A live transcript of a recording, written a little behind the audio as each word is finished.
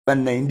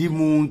Bana ndi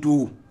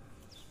muntu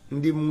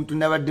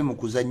nabadde mu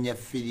kuzannya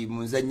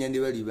firimu nzannya ne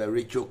bali ba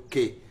Rachel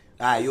K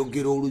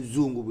ayogera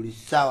oluzungu buli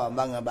sawa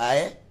mbanga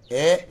bae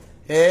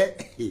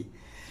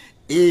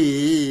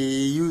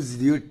use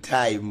your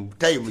time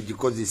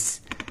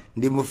gikozesa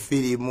ndi mu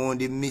firimu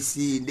ndi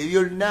misinde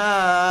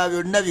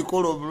byonna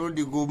bikola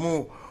omulundi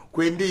gumu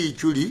kwendi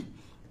Icuri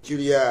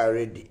ya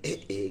ready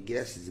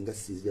glasses nga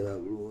sizaba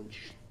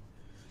bulungi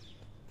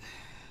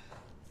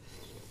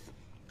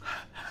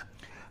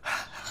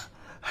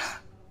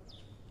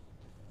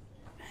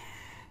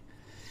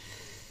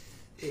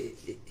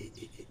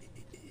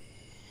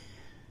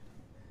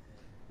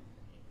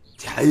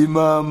Chai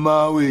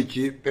mama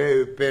wechi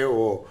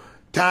peo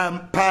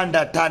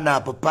panda turn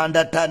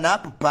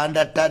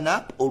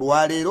up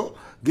olwalero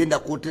genda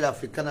kotera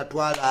Africana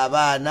twala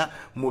abaana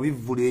mu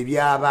bivulu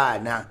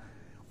eby'abaana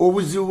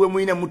obuzibu bwe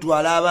mwina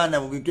mutwala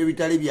abaana mu bintu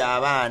ebitali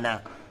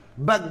by'abaana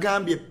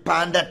bagambye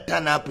panda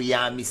turn up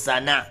ya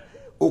misana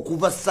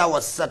okuva sawa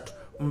 3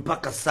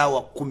 mpaka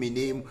sawa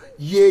 11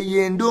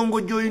 yeye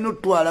ndongo joyino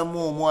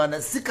twalamu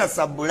omwana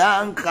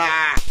sikasablanka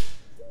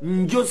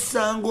njo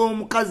sango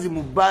omukazi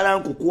mubala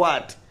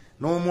nkukwata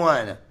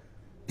n'omwana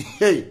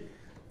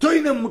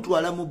toyina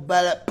mutwala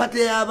mubala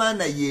pate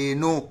y'abaana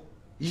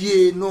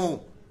yeno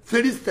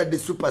Felista the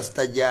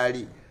superstar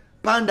jali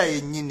panda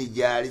yennyini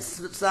jali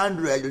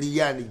Sandra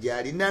Liyani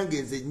jali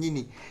nange nze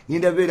nnyini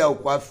nindabeera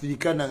ku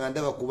Africana nga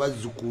ndaba ku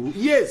bazzukulu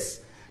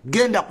yes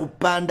genda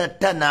kupanda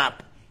turn up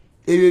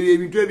ebyo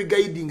ebintu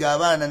ebigaiding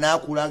abaana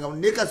nakulanga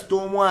nekasita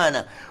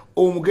omwana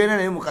omugenda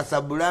naye mu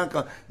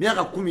Casablanca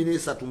myaka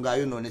 13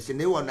 ng'ayonoonese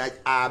naye wano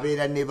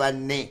abeera ne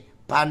banne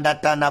panda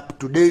turn up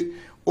today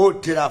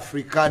Hotel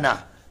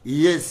Africana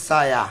yes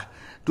saya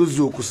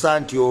tuzuukusa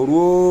nti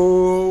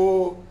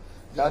olwo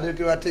nane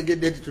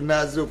tebategedde nti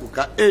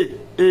tunaazuukuka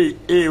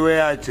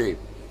weate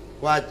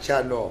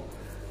wachano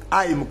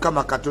ayi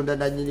Mukama Katonda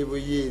nannyini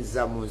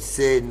buyinza mu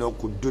nsi eno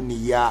ku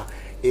duniya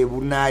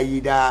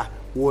ebunaayira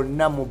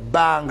wonna mu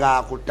bbanga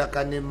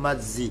akutaka ne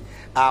mazzi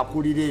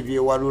akulira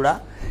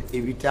ebyewalula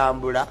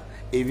ebitambula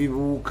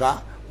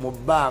ebibuuka mu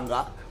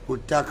bbanga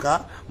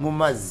kutaka mu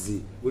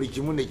mazzi buli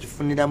kimu ne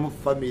kifunira mu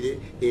famire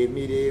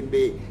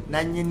emirembe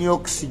nannyini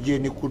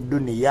oxygen ku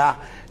duniya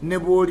ne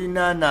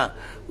bw'olinaana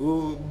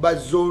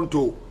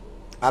bazonto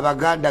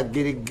abaganda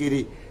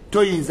geregere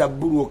toyinza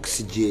bbulu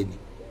oxygen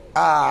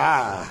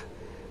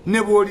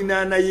ne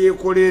bw'olinaana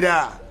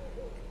yeekolera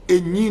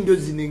ennyindo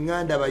zino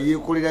eŋŋanda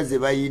bayeekolera ze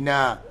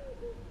bayina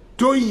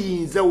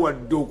toyinza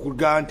wadde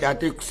okugaa nti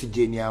ate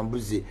oxygen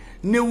ambuze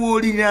ne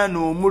woolinaana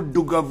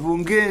omuddugavu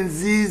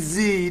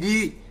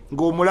ng'enziiziiri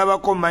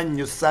ng'omulabako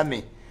mannyo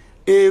same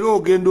era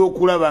ogenda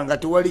okulaba nga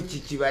tewali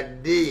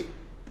kikibadde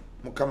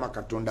Mukama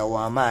Katonda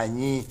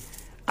w'amaanyi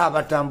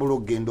abatambula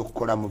ogenda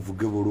okukola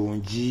muvuge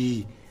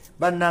bulungi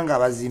bannanga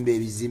abazimba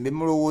ebizimbe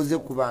mulowooze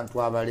ku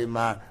bantu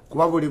abalema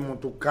kuba buli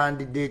muntu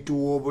candidate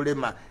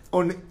w'obulema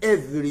on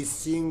every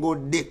single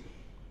day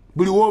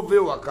buli woova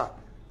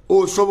ewaka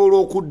osobola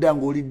okudda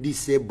ng'oli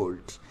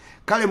disabled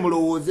kale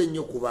mulowooze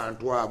nnyo ku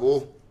bantu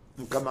abo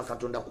Mukama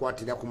Katonda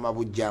kwatira ku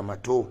mabujja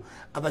amato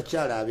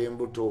abakyala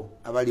ab'embuto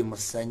abali mu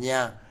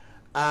ssanya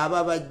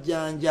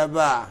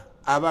ababajjanjaba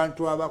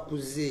abantu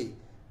abakuze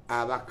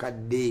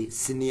abakadde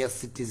senior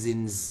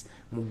citizens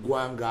mu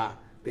ggwanga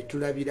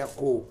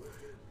betulabirako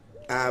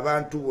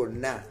abantu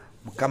bonna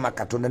Mukama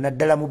Katonda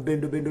naddala mu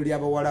bendobendo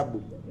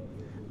ly'abawalabu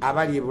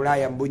abali e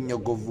Bulaaya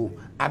mbunyogovu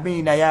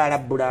amiina ya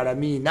rabbul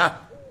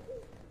alamiina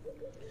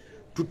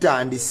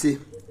tutandise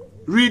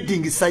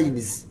reading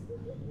signs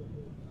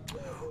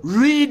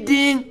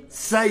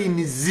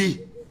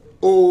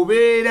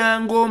obeera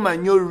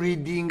ng'omanyi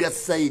reading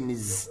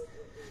signs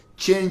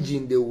change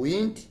in the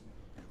wind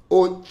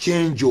or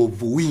change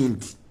of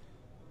wind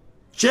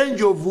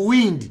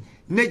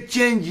ne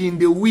change in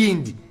the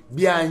wind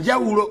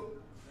byanjawulo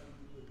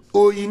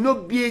oyino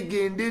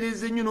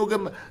byegendereze nnyo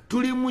n'ogamba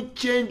tuli mu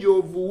change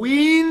of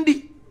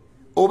wind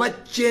oba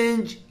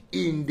change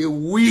in the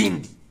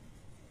wind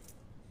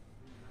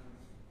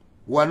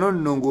wano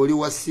nno ng'oli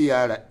wa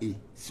CRA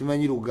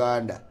simanyi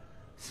Luganda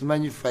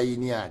simanyi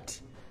fine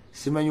art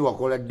simanyi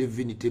wakola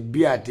divinity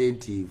be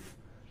attentive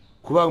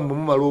kuba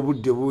mumala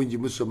obudde bungi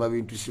musoma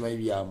bintu simanyi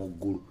bya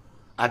muggulu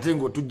ate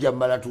ng'otujja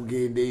mmala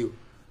tugendeyo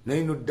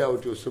naye no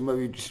doubt osoma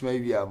bintu simanyi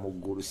bya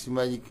muggulu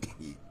simanyi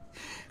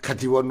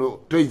kati wano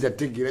toyinza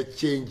tegeera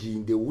change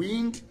in the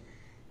wind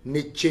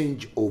ne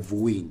change of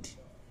wind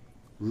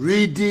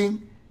reading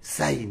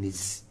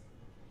signs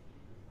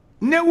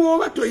ne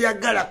woba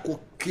toyagala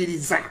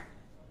kukkiriza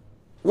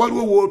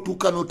waliwo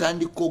wootuuka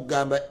n'otandika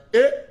okugamba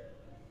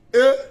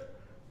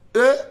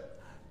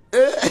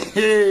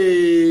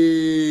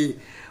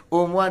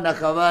omwana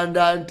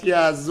kabanda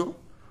ntyazo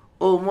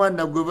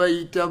omwana gwe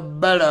bayita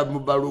Balamu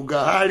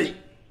balugahale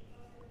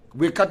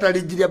bwe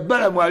katalijirya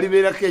Balamu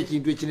alibeerako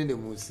ekintu ekinene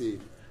mu nsi eyo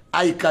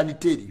I can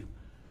tell you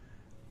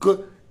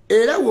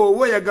era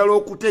wowe oyagala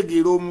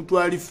okutegeera omuntu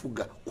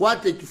alifuga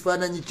kwata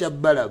ekifaananyi kya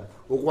Balamu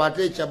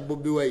okwata ekya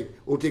Bobi Wine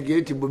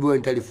otegeere nti Bobi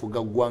Wine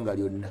talifuga ggwanga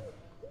lyonna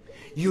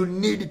you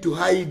need to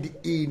hide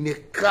in a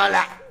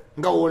color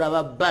nga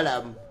olaba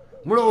balamu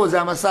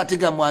mulowooza amasaati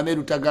gammwe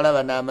ameeru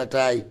tagalaba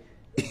n'amataayi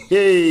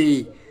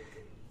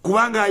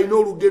kubanga alina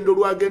olugendo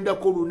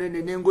lwagendako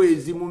lunene n'engoye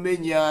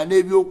zimumenya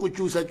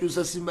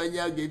n'ebyokukyusakyusa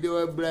simanya agende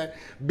wa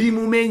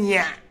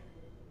bimumenya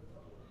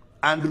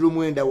Andrew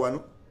Mwenda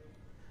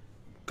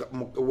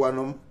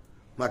wano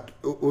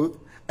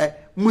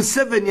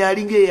Museveni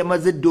alinga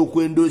yamaze dde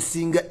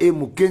okwendoosinga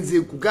Kenze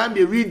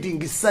nkugambye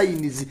reading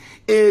signs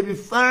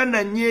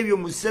ebifaananyi ebyo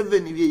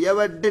Museveni bye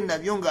yabadde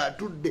nabyo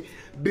ng'atudde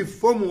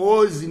before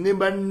Muhoozi ne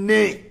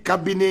banne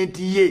cabinet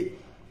ye.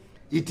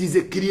 It is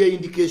a clear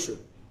indication.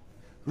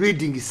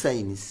 Reading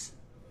signs.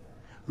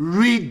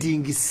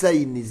 Reading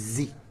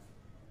signs.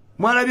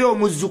 Mwalabye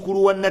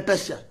omuzzukulu wa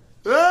Natasha.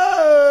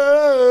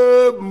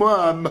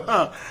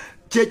 Mama.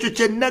 Checho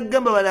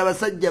chenagamba bana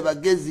abasajja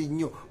bagezi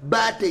nnyo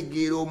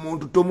bategeera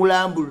omuntu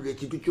tomulambulire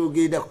kitu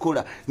kyogenda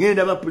kukola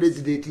ngenda ba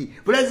president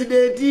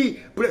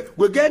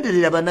gwe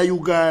genderera bana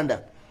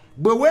Uganda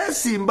bwe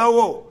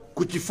wesimbawo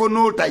ku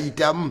kifono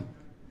tayitamu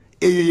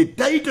eyo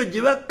tayito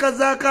gye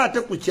bakazaako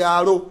ate ku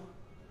kyalo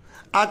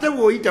ate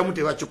bw'oyitamu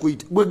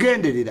tebakikuyita bwe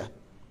genderera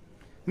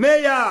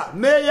meya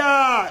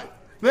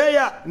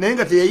naye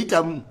nga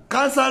teyayitamu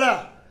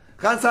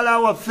kansala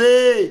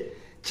waffe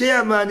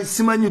chairman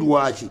simanyi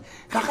lwaki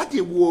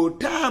kakati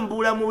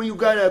bw'otambula mu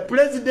Uganda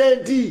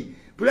president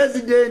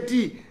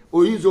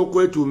oyinza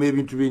okwetuuma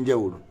ebintu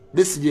by'enjawulo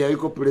Besigye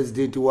yaliko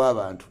president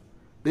w'abantu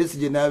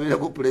Besigye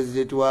n'abeerako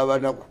president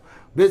w'abanaku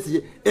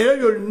Besigye ebyo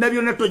byonna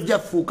byonna tojja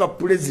fuuka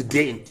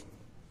president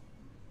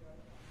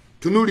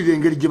tunuulira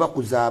engeri gye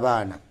bakuza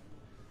abaana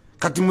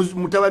kati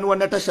mutabani wa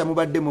Natasha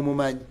mubadde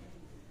mumumanyi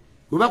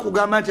bwe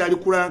bakugamba nti ali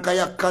kulanka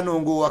ya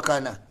Kanongo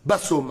wakana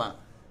basoma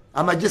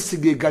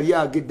amajesiga gali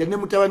agedde ne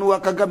mutabani wa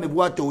Kagame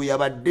bwato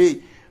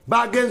yabadde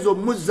bagenza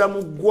omuzza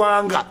mu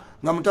ggwanga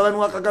nga mutabani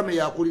wa Kagame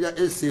yakulira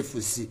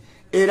SFC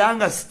era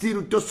nga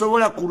still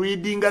tosobola ku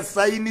reading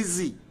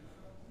signs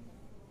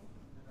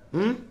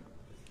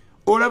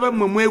olaba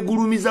mwe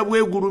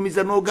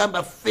mwegulumiza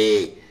n'ogamba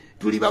ffe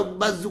tuli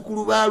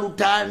bazzukulu ba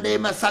Lutanda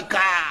Masaka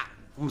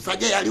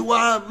omusajja yali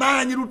wa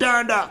maanyi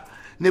Lutanda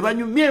ne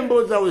banyumya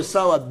emboozi awo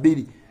essaawa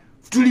 2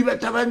 tuli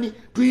batabani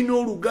tulina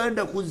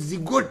Oluganda ku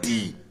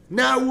zigoti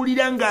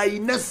nawulira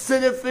ng'ayina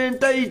self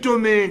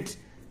entitlement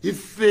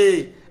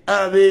ife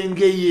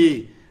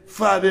abengeye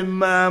fe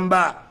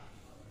ab'emmamba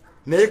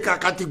naye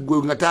kakati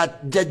gwe nga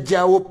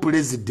tajjajjawo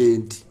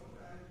president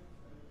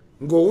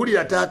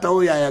ng'owulira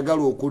taatawo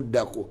yayagala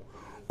okuddako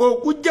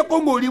okuggyako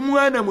ng'oli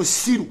mwana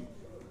musiru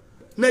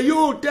naye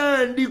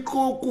otandika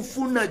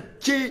okufuna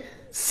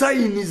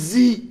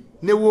sayinizi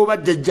ne w'oba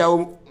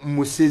jjajjawo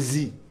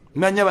musezi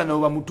manya bano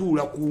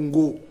bamutuula ku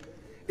ngo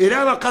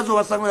era abakazi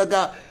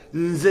obasangulaga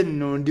nze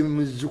nno ndi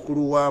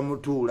muzzukulu wa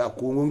mutuula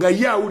ku ngo nga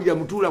ye awulira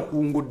mutuula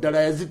ku ngo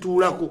ddala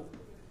yazituulako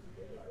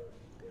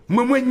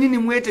mwe mwennyini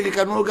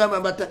mwetegeka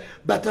n'ogamba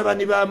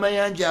batabani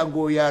b'amayanja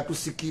ng'oyo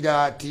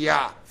atusikira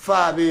atya fe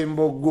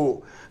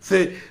ab'embogo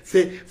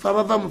fe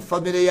abava mu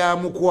famire ya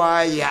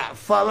Mukwaya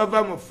fe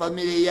abava mu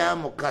famire ya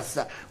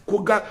Mukasa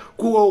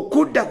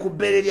kudda ku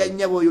bbeere lya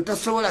nnyabo oyo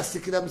tasobola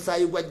sikira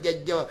musaayi gwa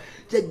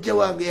jjajja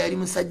wange yali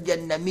musajja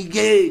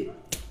Namige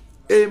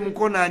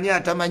Mukono ani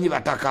atamanyi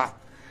bataka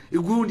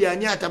igundi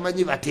ani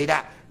atamanyi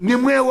batera ne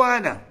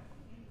mwewaana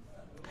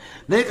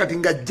naye kati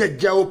nga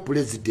jjajjawo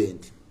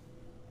president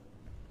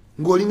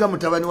ng'olinga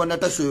mutabani wa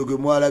Natasha oyo gwe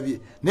mwalabye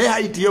naye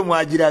haiti yo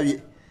mwagirabye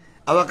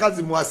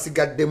abakazi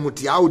mwasigadde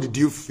muti how did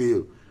you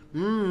feel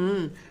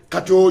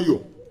kati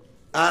oyo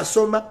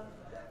asoma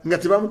nga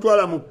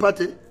tebamutwala mu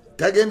pate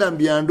tagenda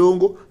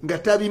mbyandongo nga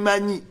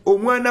tabimanyi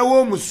omwana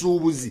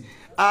w'omusuubuzi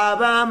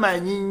aba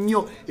amanyi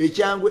nnyo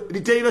ekyangwe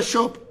retail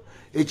shop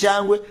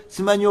ekyangwe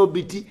simanyi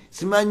obiti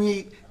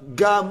simanyi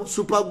gamu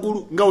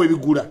supaguru nga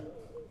webigula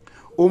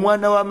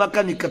omwana wa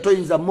makanika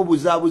toyinza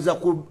mubuzaabuza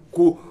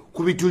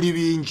ku bituli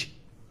bingi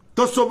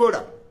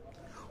tosobola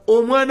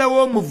omwana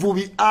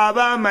w'omuvubi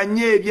aba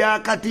amanye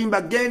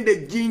ebyakatimba gende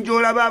ejjinja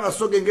olaba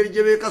abasoga engeri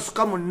gye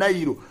beekasuka mu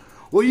Nayiro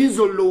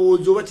oyinza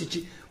olowooza oba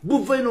kiki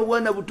buva ino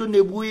obwana buto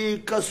ne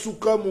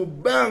bwekasuka mu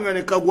bbanga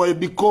ne kagwayo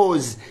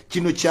because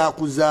kino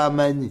kyakuza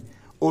amanyi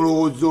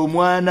olowooza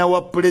omwana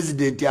wa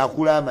president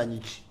akula amanyi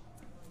ki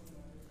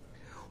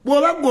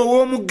bw'oba gwe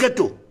ow'omu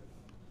ghetto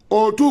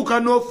otuuka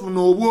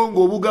n'ofuna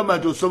obwongo obugamba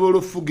nti osobola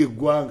okufuga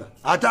eggwanga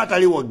ate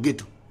atali wa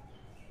ghetto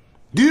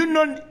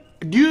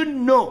do you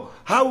know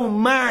how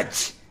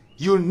much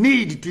you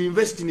need to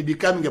invest in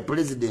becoming a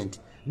president?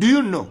 Do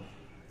you know?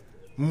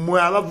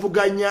 Mwe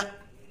abavuganya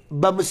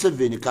ba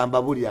Museveni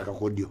kamba buli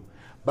akakodyo.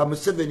 Ba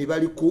Museveni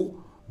bali ku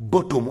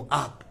bottom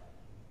up.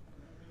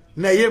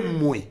 Naye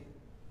mwe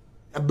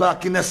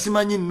bakina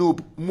simanyi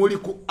nope muli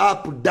ku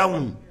up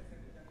down.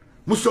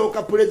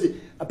 Musoka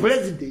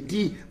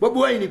president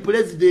babuwa ni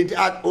president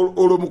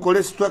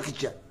olomukole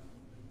structure.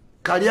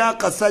 Kali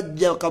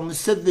akasajja ka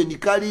Museveni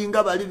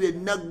kalinga bali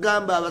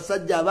bennagamba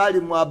abasajja abali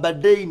mu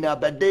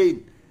Aberdeen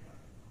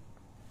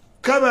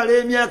kabala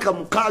emyaka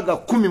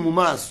 10 mu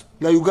maaso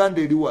nga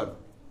Uganda eri wano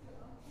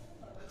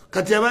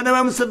kati abaana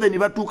ba Museveni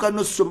batuuka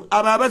n'ossoma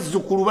abo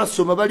abazzukulu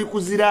basoma bali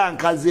kuzira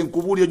nkaze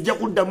nkubuli ojja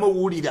kuddamu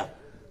owulira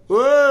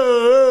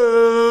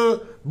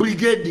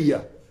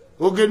brigadier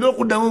ogenda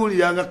okuddamu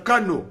owulira nga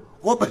kano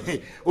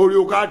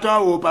olyoka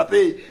ataawo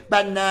pape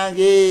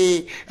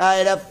bannange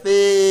era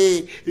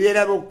ffe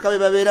era bokka be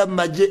babeera mu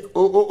magye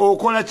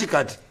okola ki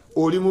kati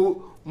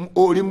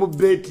oli mu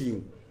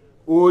betting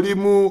oli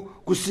mu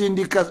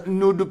kusindika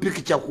nude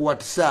picture ku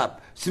WhatsApp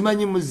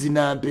simanyi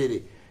muzina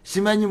mpere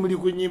simanyi muli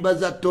ku nyimba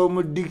za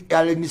Tom Dick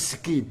Allen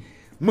Skin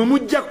mwe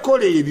mujja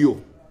kukola ebyo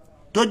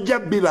tojja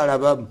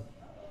bibalabamu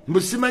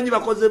musimanyi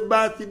bakoze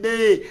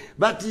birthday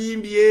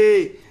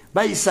batimbye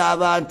bayisa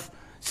abantu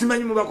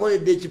simanyi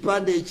mubakoledde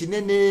ekipande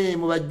ekinene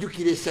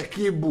mubajjukire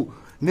Shakibu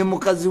ne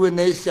mukazi we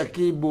naye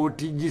Shakibu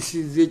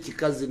otijisize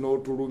ekikazi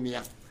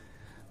n'otulumya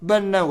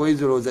banna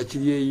oyizoloza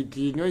kiri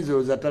eyitini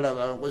oyizoloza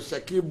talaba ngo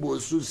Shakibu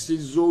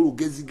osusizza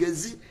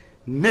olugezigezi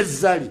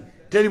nezzali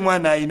teri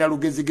mwana ayina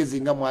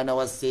lugezigezi nga mwana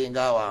wa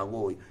ssenga wange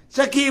oyo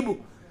Shakibu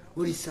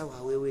oli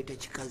sawa weweeta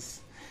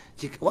kikazi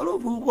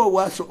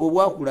walobuuko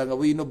obwakulanga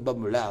buyina obba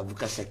mu laavu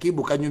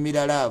Kashakibu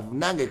kanyumira laavu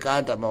nange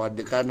kantama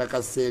wadde kaana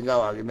kasenga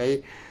wange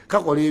naye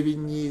kakola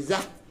ebinyiiza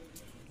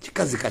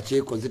kikazi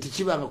kakyekoze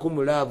tekibangako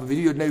mu laavu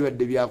biri byonna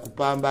bibadde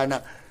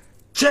byakupambana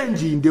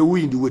change in the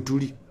wind we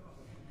tuli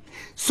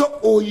so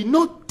oyina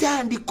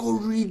otandika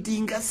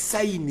readinga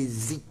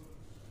signs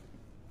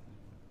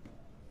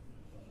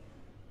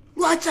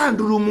lwaki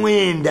Andrew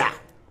Mwenda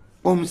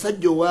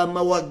omusajja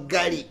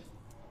ow'amawaggali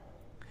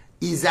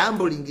is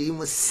humbling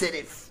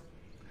himself.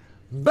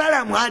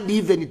 Balaam had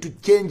even to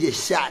change a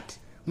shirt.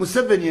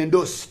 Museveni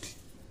endorsed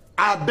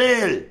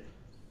Abel,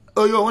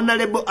 oyo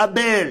Honorable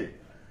Abel,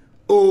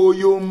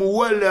 oyo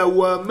muwala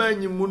wa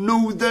manyi mu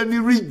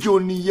Northern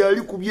Region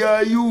yali ku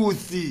bya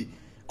youth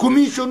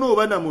commission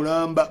oba na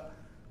mulamba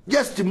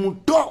just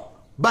muto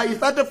by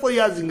 34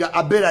 years nga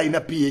Abel ina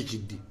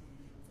PhD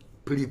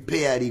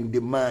preparing the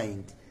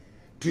mind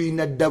to in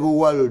a double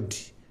world.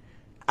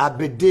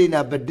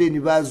 Abedeni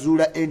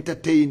bazula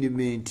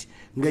entertainment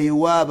nga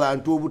yewa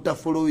abantu obuta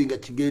following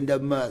kigenda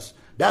mass.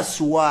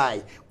 That's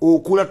why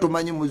okula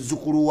tomanyi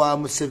muzukulu wa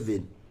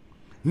Museveni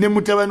ne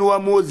mutabani wa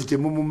Mozi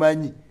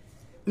temumumanyi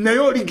naye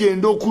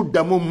oligenda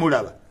okuddamu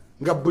mulaba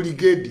nga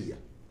brigadier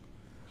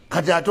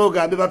kati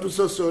atogambe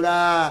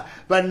batusosola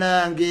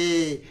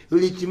banange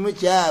buli kimu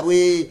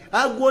kyabwe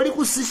agwo oli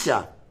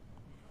kusisha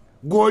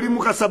gwoli mu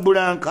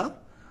Casablanca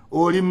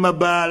oli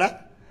Mabala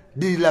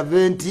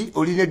D11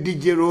 oli ne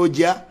DJ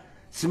Roger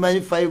simanyi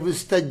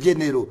 5-star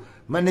general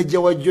manager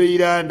wa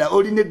Joyranda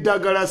oli ne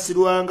Douglas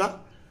Lwanga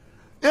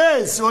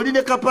yes oli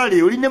ne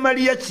Kapale oli ne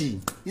Mariachi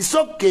it's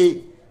okay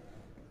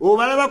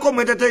obalabako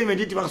mu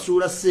entertainment iti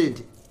bakasuula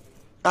sente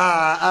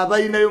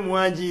abalinayo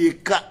muhanji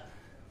yekka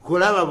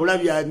kulaba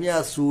bulabi ani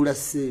asuula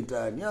sente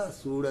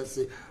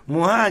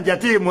muhanji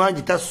ate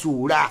muhanji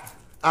tasuula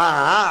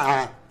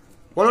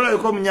walola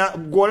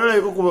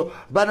yuko kubo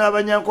bana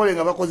abanyankole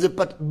nga bakoze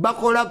pati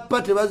bakola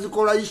pati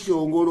bazikola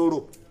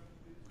ishongololo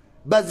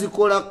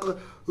bazikola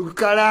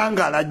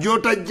kalangala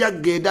jota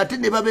jagenda ate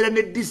ne babera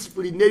ne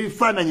discipline ne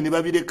bifananyi ne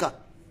babireka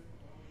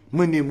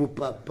mwene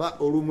mupapa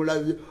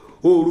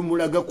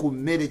olumulaga ku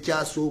mmere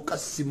kyasooka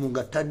simu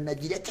nga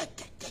tannagira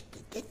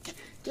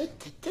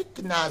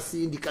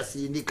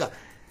sindika.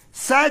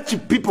 Such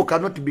people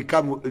cannot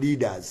become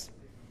leaders.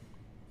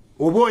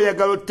 Oba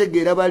oyagala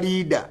otegeera ba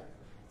leader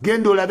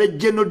genda olabe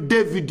General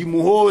David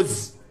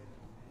Muhoozi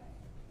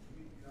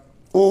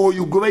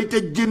oyo gwe bayita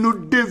General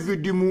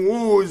David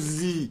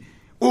Muhoozi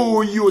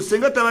oyo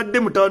senga tabadde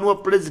mutabani wa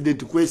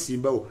president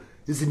kwesimbawo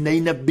nzi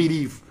nalina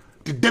belief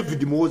to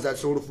David Muhoozi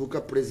asobola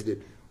okufuuka president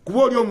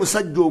kuba oli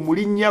omusajja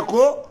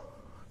omulinnyako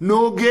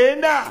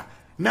n'ogenda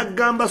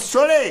nagamba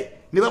sole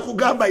ne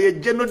bakugamba ye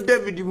General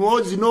David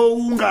Muhoozi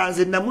n'owunga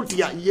nze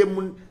namutya ye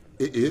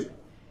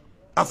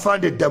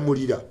afande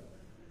Damulira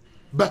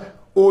ba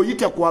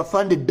oyita ku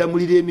afande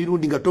Damulira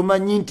emirundi nga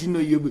tomanyi nti no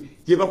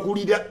ye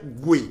bakulira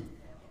gwe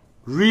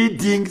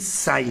reading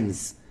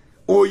signs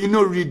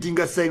reading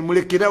a sign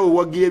mulekerawo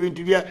wagira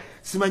ebintu bya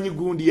simanyi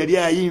gundi yali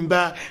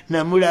ayimba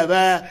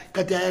namulaba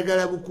kati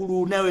ayagala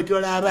bukulu nawe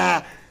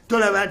tolaba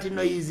nti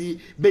no easy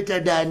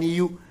better than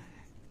you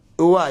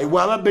why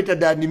waba better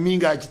than me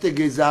nga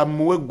akitegeeza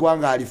muwe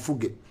gwanga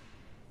alifuge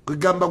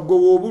kugamba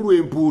gwe obulwe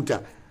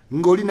empuuta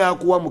ngoli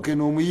nakuwa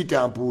mukeno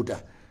omuyita mpuuta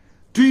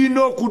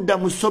tuyina okudda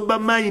mu sober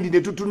mind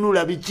ne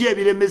tutunula biki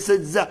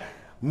ebiremesezza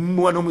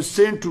wano mu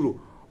centro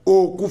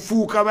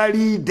okufuuka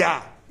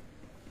balida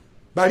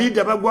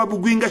bagwa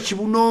bugwinga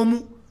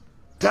kibunoomu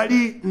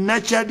tali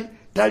nurtured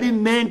tali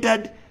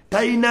mentored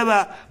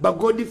talina ba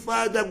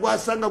godfather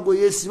gwasanga gwe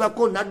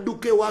yesibako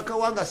nadduka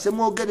ewakawanga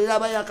semwogerera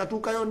aba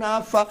yakatuukayo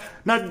n'afa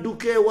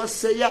nadduka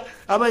ewaseya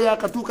aba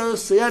yakatuukayo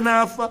seya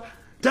n'afa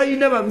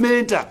talina ba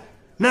mentor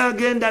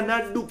n'agenda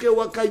nadduka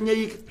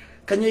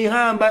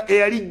ewakanyeihamba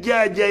eyali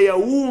Jajja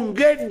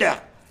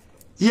yawungedda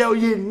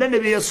yenna ne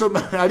bye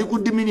yasoma ali ku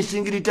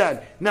diminishing return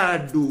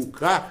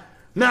n'adduka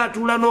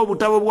n'atuula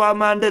n'obutabo bwa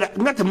Mandela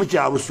nga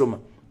temukyabusoma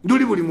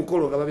nduli buli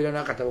mukolo nga babeera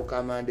n'akatabo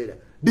ka Mandela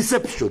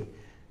deception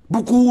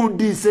buku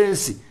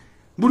decency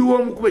buli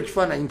womu kuba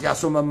ekifaananyi nti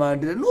asoma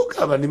Mandela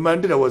nogamba ni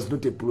Mandela was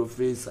not a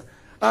professor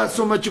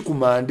asoma ki ku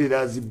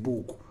Mandela as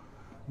book.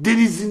 There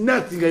is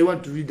nothing I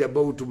want to read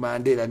about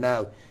Mandela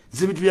now.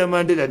 Zibintu bya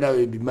Mandela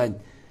nawe bimanyi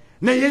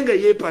naye nga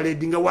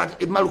yepaladinga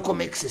what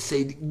Malcolm X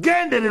said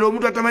genderera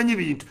omuntu atamanyi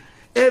bintu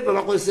eva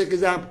bakozesa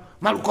example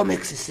Malcolm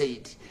X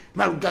said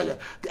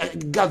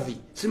Gavi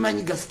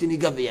simanyi Gastini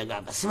Gavi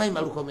yagamba simanyi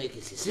Malcolm X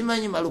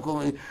simanyi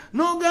Malcolm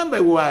no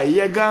gamba wa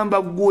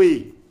yagamba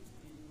gwe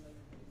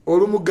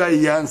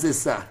olumugayi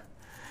yansesa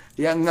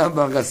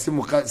yangamba nga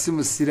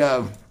simu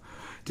siramu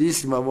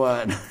tisima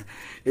mwana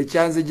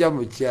ekyanze jja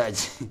mu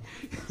kyaki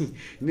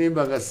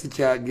nimba nga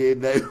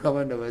sikyagendayo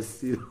abaana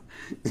basiro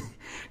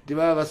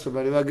tibaba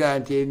basoma ne bagamba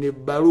nti ene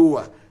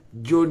bbaluwa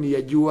John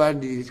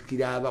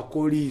yagiwandiikira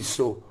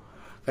abakoliiso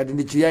kati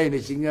nekiryayi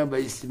nekingamba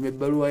isima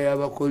ebbaluwa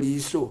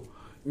y'abakoliiso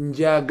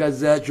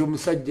njagaza ki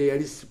omusajja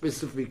yali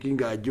specific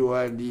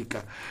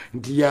ng'agiwandiika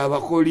nti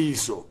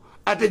y'abakoliiso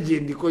ate gye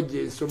ndiko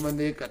gye nsoma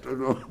naye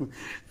katono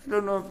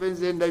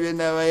mpenze ndabye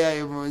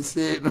n'abayaaye mu nsi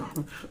eno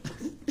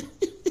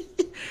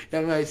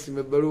yanga isima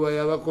ebbaluwa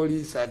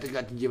y'abakoliiso ate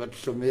kati gye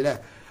batusomera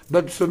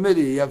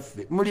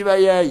eyaffe muli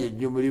bayaaye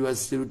nnyo muli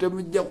basiru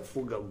temujja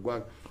kufuga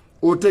ggwanga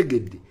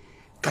otegedde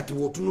kati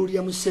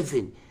bw'otunuulira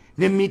Museveni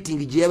ne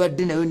meeting gye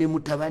yabadde nayo ne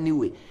mutabani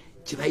we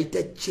kye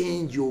bayita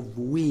change of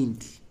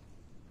wind,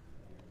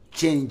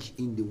 change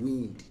in the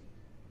wind,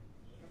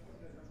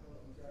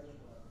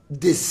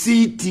 the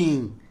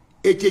seating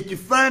ekyo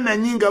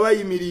ekifaananyi nga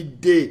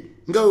bayimiridde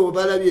nga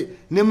webalabye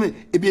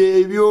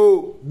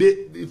ebyo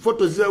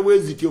foto zirabwe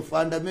zityo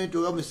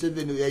fundamental nga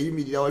Museveni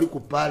yayimirira wali ku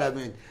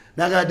parliament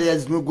naga there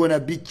is not gonna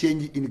be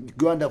change in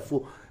Rwanda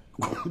for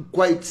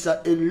quite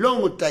a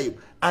long time,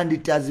 and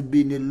it has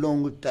been a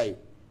long time.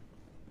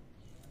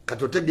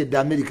 Katotegedde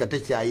America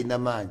tekyayina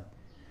maanyi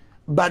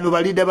bano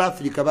balida ba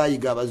Africa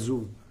bayiga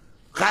abazungu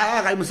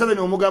kaya Museveni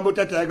omugambo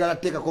tata yagala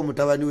teekako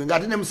mutabani we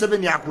ngate ne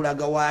Museveni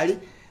akulaga wali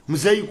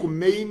muzeyi ku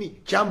main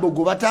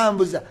Kyambogo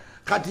batambuza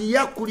kati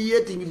ya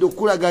creating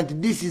dokulaga nti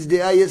this is the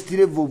highest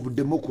level of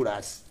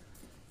democracy.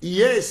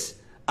 Yes,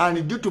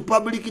 and due to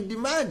public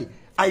demand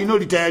I know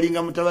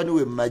retiringa mutabani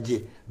we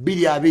maje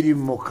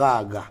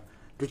 226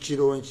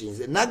 tukironchi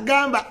nze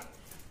nagamba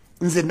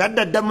nze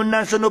nadda mu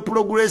National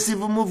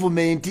Progressive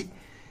Movement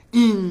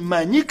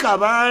manyi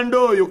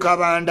kabando oyo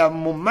kabanda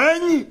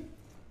mumanyi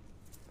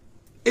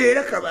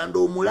era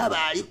kabando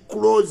omulaba ali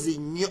close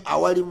nnyo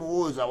awali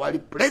muwoza wali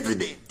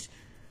president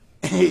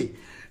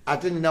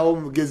ate ninawo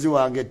omugezi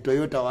wange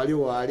Toyota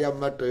wali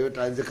amma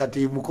Toyota nze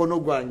kati mukono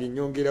gwange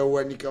nyongera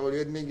wanika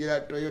wali nengera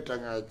Toyota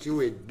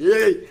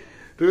ngakiwedde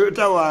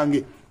Toyota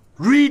wange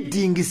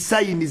reading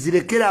signs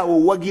zirekera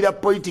owagira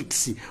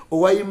politics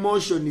owa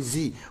emotions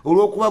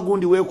olwokuba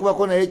gundi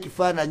wekubako naye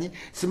kifaananyi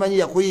simanyi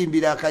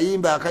yakuyimbira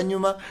akayimba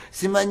akanyuma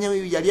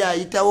simanyi yali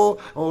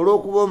ayitawo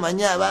olwokuba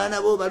manya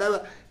abaana bo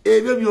balaba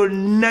ebyo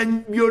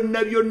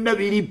byonna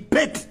biri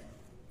pet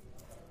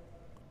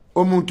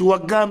omuntu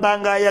wagamba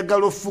nga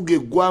ayagala ofuga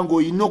eggwanga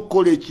oyina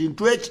okukola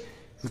ekintu eki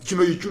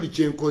kino Icuri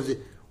kyenkoze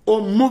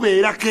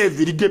omubeerako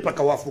eviridde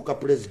paka wafuuka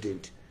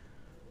president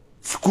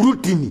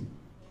scrutiny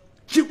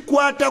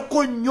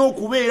kikwatako nnyo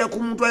okubeera ku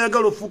muntu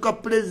ayagala ofuuka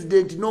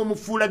president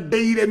n'omufuula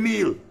daily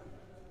meal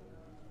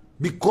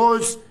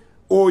because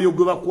oyo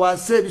gwe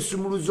bakwasa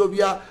ebisumuluzo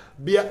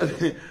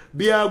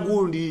bya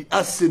gundi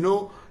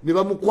Arsenal ne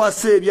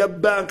bamukwasa ebya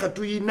banka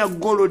tuyina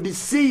golodi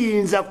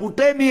siyinza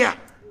kutemya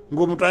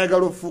ng'omuntu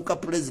ayagala ofuuka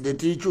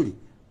president Icuri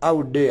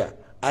out there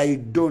I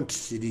don't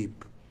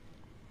sleep.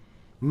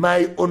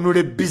 My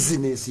only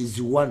business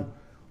is one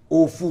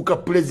ofuuka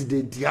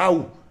president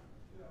how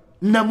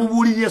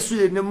namubulira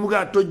sule ne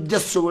muga tojja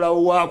sobola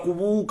wa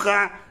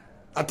kubuuka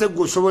ate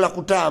gosobola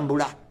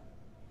kutambula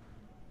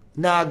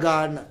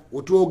nagaana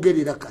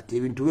otwogerera kati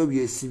ebintu byo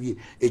byesibye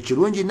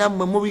ekirungi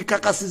nammwe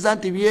mubikakasiza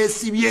nti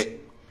byesibye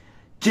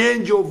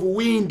change of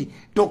wind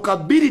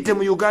tokability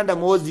mu Uganda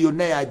mwozi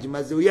yonna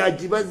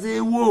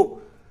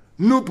yagibazeewo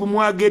nupu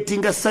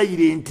mwagetinga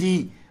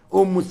silent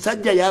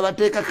omusajja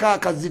yabateekako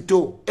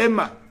akazito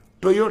Emma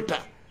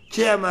Toyota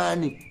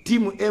chairman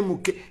team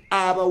MK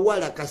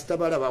abawala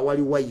kastabala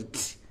bawali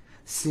white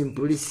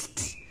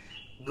simplicity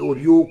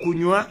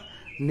olyokunywa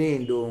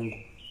n'endongo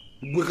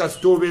gwe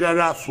kasitobera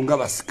rafu nga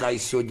ba Sky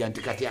Soldier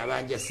nti kati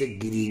abanja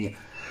segirinya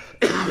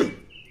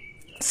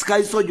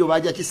Sky Soldier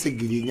baja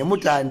kisegirinya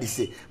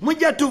mutandise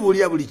mujja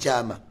tubulya buli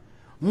kyama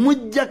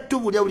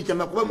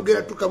kuba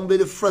mugera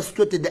tukamubere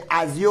frustrated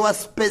as your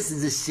space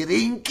is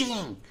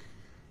shrinking.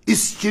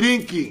 It's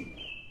shrinking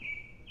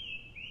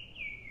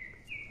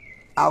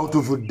out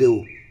of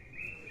the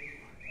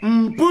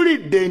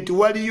mpulidde nti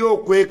waliyo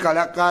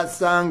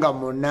okwekalakasanga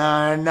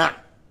 8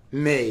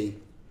 May.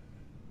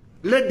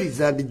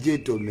 Ladies and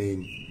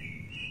gentlemen,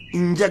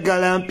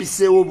 njagala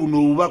mpiseewo buno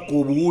obubaka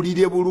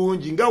obuwulire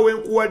bulungi nga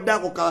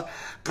wenkuwaddako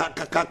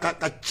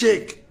ka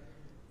check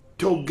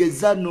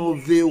togeza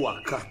nove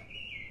waka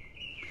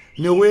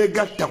ne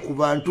weegatta ku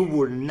bantu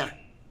bonna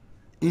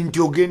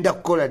nti ogenda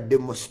kukola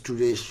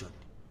demonstration.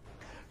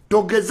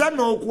 Togeza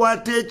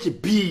n'okwata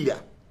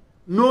ekipiira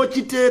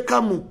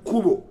n'okiteeka mu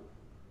kkubo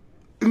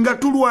nga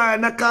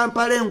tulwana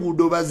Kampala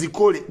enguudo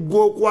bazikole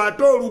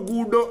gwokwata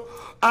oluguudo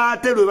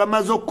ate lwe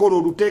bamaze okukola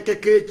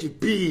oluteekeko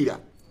ekipiira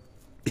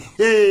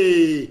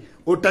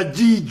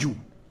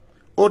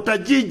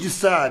otajiju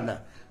sana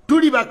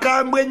tuli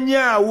bakambwe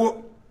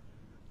nnyawo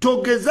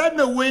togeza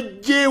ne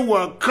wejje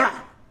waka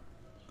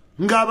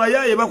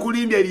ng'abayaye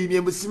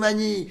bakulimbye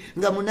musimanyi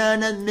nga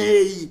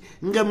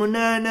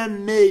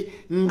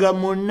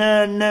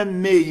 8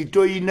 May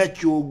toyina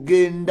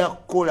kyogenda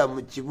kukola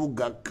mu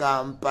kibuga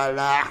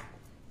Kampala.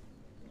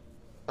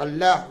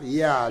 Allah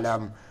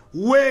ya'lam.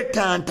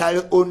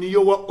 Wetantale on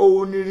your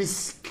own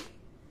risk.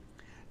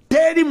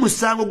 Teri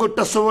musango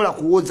gotasobola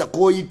kuwoza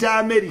koyita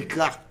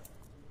America.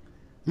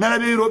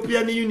 Nalabe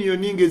European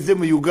Union ngeze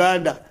mu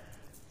Uganda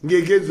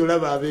ngegezo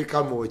laba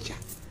abeka mocha.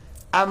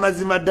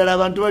 Amazima ddala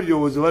abantu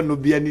balyowozo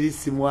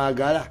banobiyanirisi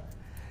mwagala.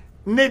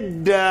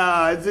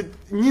 Nedda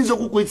nyinzo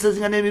kukwitsa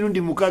zinga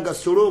n'emirundi mukaga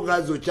solo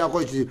ngazo kyako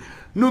ki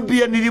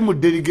nubiyaniri mu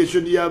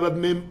delegation y'aba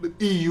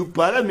EU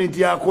Parliament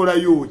yakola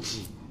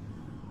yoki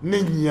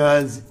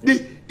n'enyanzi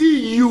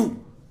EU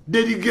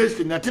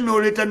delegation ate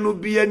n'oleta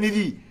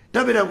nubiyaniri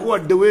tabera ko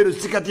wadde wero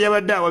sikati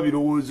y'abaddawa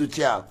birowoozo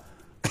kyabo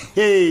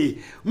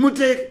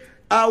mute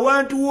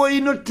awantu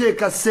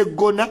woyinoteeka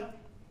Segona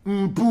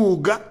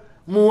Mpuuga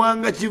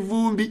Muwanga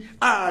Kivumbi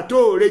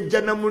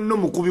atolejja na munno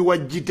mukubi wa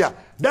jita.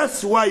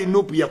 That's why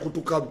Nupu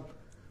yakutukamu.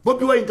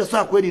 Bobi Wine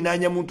tasobola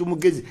kwerinanya muntu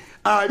mugezi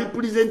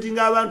representing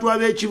abantu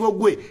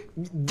ab'ekibogwe.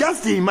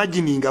 Just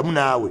imagining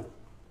munaawe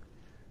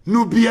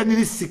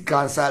nubiyaniri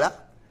kansala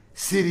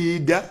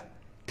sirida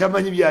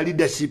tamanyi bya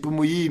leadership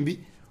muyimbi.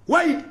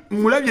 Why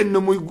mulabye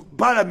no mu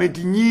parliament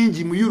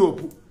nyingi mu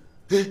Europe?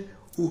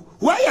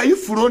 Why are you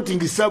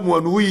fronting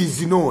someone who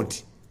is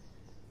not?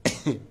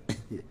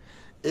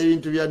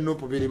 Ebintu bya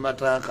Nupu biri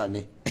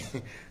matankane.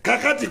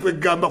 Kakati kwe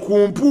gamba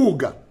ku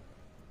Mpuuga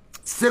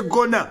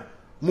Segona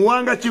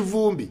Muwanga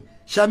Kivumbi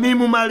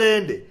Shamimu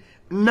Malende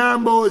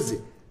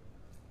Namboze.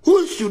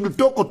 Who should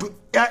talk to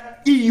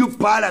EU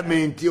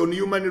Parliament on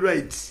human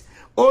rights?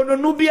 Ono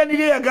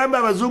nubiyanire yagamba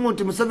abazungu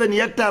nti Museveni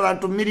yatta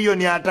abantu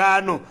miliyoni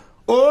 5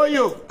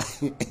 oyo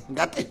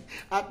ngate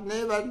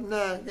never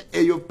na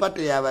eyo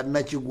pate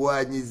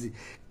y'abannakigwanyizi.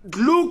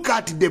 Look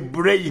at the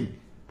brain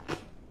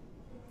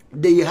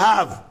they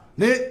have.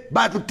 Ne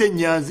batutte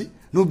nyanzi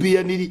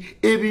nubiyaniri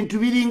ebintu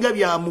biringa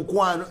bya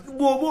mukwano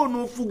bwoba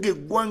onofuga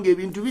eggwanga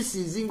ebintu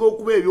bisizinga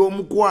okuba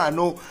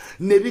eby'omukwano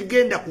ne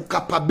bigenda ku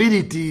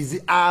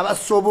capabilities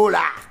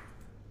abasobola.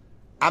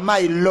 Am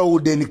I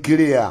loud and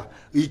clear?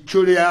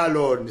 Icuri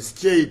alone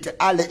straight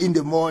early in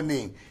the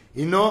morning,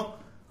 you know,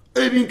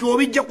 ebintu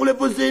obijja ku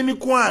level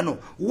z'emikwano.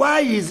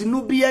 Why is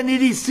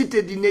nubiyaniri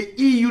seated in a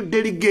EU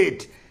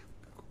delegate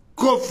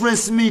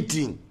conference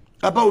meeting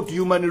about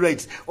human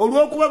rights?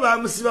 Olwokuba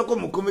bamusibako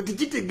mu committee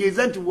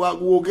kitegeeza nti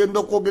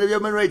wogenda kwogera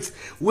human rights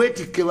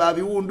wetike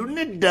babiwundu.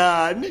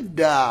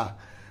 Nedda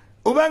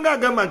obanga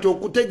agamba nti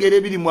okutegeera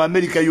ebiri mu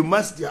America you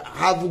must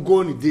have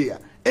gone there.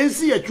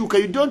 Ensi yakyuka,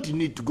 you don't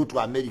need to go to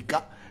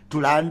America to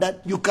London,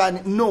 you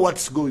can know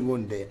what's going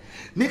on there.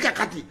 Nika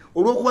kati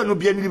olwokuba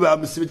nubiyaniri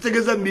bamusibe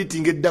kitegeeza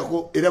meeting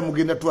eddako era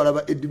mugenda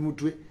twalaba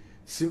Edmutwe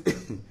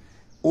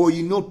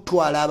oyino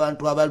twala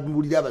abantu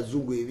ababulira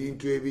abazungu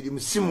ebintu ebiri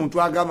si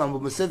muntu agamba mbu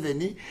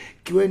Museveni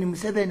when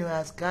Museveni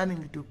was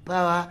coming to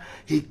power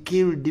he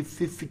killed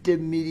 50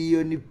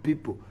 million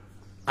people.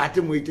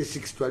 Ate mu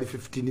 86 twali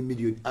 15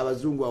 million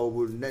abazungu abo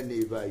bonna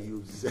ne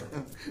bayuza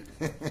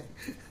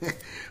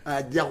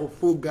ajja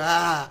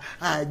kufuga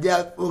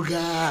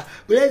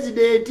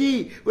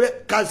president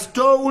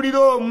kasto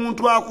uliro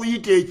omuntu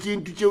akuyita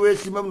ekintu kye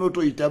weesima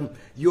munotoyitamu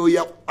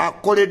yoya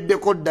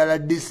akoleddeko ddala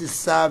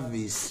this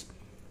service.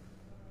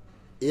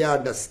 You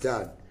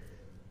understand?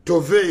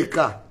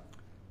 Toveeka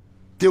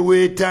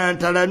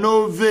tewetantala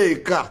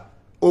noveeka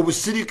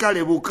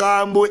obusirikale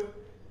bukambwe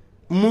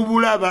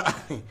mubulaba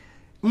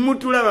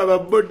mutulaba ba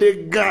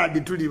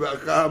bodyguard tuli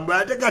bakambwe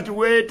ate kati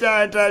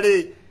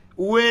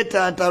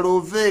wetantala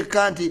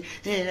oveeka nti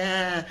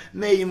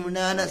May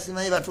 8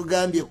 simanyi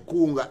batugambye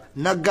kunga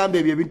nagamba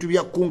ebyo ebintu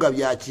bya kunga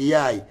bya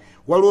kiyayi.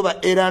 Waliwo ba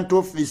errant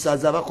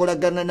officers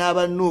abakolagana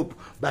n'aba Nupu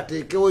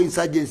bateekewo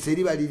insurgency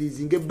eri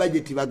balirizinga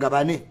budget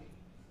bagabane.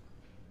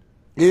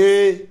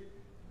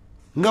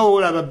 Nga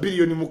olaba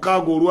billioni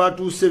 6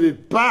 olwatuuse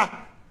bepa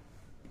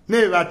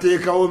ne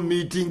bateekawo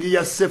meeting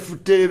ya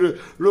safety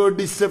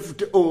road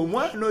safety.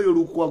 Omwana oyo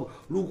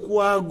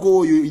lukwago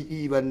oyo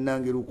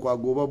ibannange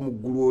lukwago oba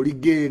muggulu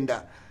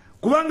oligenda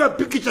kubanga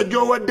pikicha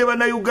gy'owadde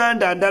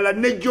bannayuganda ndala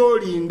ne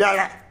gy'oli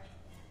ndala.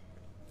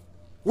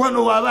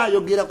 Wano waba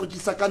ayogera ku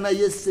Kisaka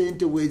naye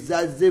ssente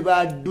wezaze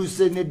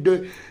badduse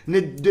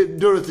ne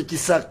Dorothy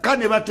Kisaka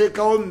ne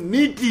bateekawo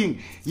meeting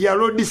ya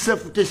road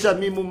safety.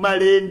 Shamimu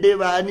Malende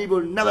baani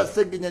bonna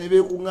basegenya ne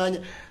beekuŋŋaanya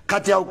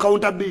kati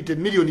accountability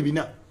miliyoni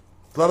 4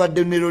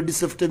 twabadde ne road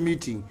safety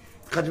meeting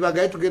kati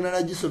bagaye tugenda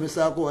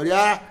nagisomesaako wali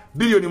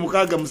biliyoni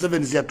 6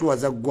 Museveni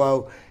ziyatuwaza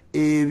ggwawo.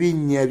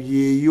 Ebinnya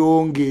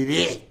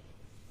byeyongere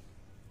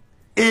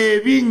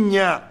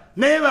ebinnya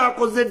naye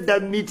bakoze dda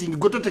meeting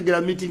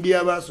gototegera meeting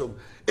y'abasoma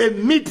a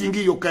meeting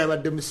yokka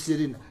yabadde mu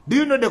Serena. Do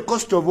you know the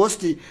cost of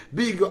host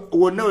big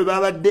wonna we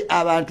babadde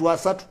abantu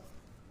 3?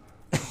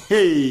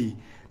 Hey,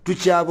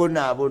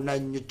 tukyabona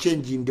nnyo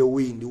changing the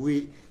wind,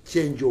 we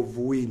change of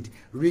wind,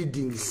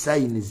 reading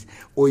signs,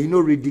 or you know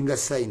reading a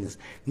signs.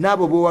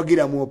 Nabo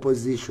bowagira mu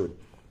opposition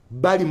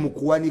bali mu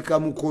kuwanika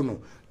mukono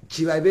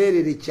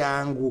kibabeerere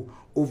kyangu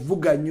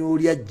ovuganya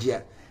oli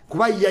ajja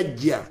kuba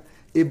yajja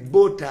a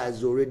boat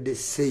has already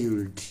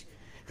sailed.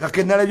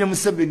 Kakenalabye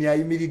Museveni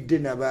ayimiridde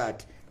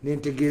nabaati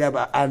nentegeera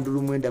ba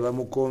Andrew Mwenda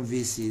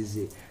bamuconvinces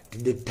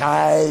the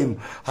time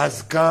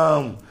has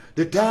come,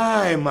 the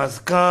time has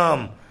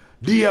come.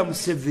 Dear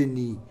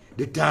Museveni,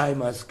 the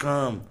time has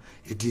come.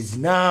 It is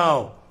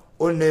now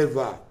or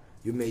never.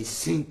 You may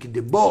sink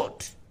the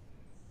boat.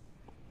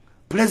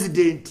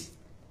 President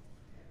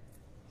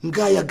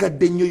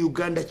ngayagadde nnyo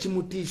Uganda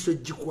kimutiiso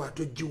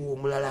gikwato giwo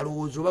omulala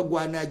lowooza oba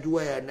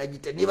gwanagiwa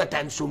yanagita niba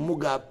tandisa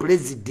omuga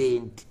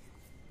president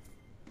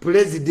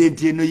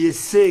eno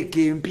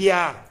yeseeke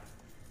empya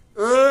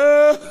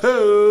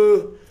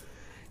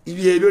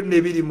ebyo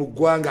ne biri mu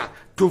ggwanga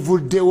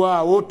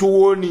tuvuddewo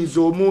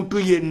tuwoniza omuntu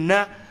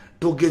yenna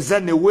togeza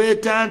ne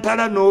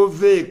weetantala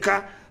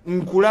n'oveeka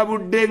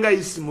nkulabudde nga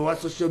isimu wa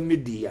social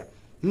media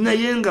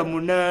naye nga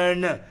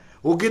 8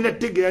 ogenda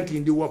tegeera nti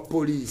ndi wa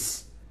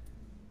poliisi.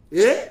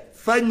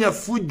 Fanya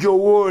fujo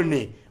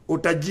uone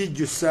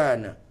utajiju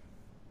sana.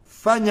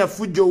 Fanya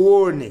fujo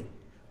uone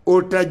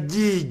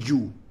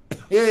utajiju.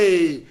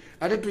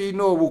 Ate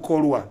tuyina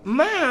obukolwa.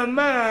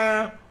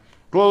 Mama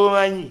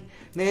tomanyi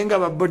nenga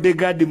ba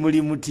bodyguard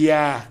muli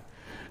mutya.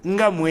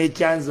 Nga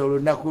mwechanza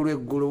olunaku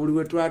lw'eggulu buli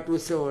we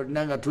twatuuse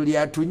wonna nga tuli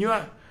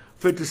atunywa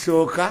ffe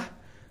tusooka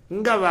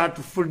nga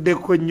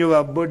baatufuddeko nnyo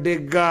ba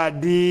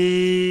bodyguard.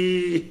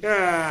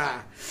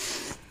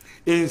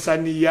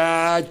 Ensani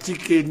ya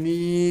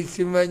chikeni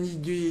simanyi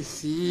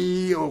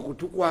juisi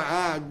okutukwa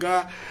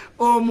aga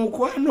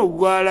omukwano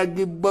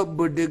gwalagibwa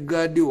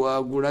bodyguard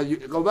wagula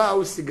kuba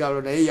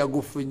awusigalo naye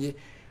yagufunye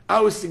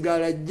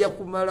awusigalo ajja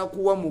kumala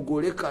kuwa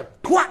mugole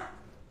katwa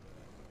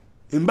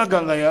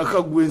embaga nga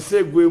yakagwa ensi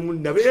egwemu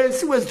nnabe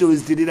ensi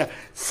bwezitowezitirira.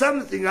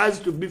 Something has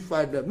to be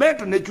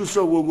fundamental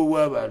nekyusa obwongo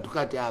bw'abantu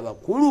kati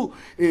abakulu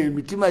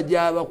emitima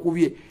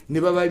gy'abakubye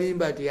ne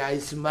babalimba ati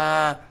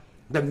aisima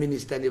the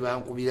minister ne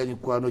bankubira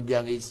mikwano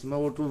gyange isima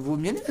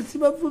otuvumye ne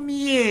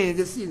sibavumye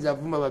nze sinza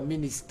vuma ba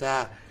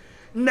minister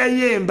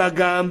naye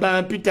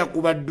mbagamba mpita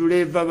ku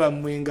baduleva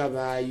bamwe nga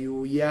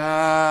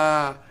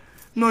bayuya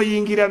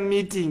noyingira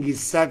meeting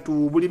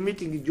 3 buli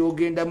meeting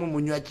gyogendamu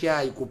munywa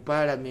chai ku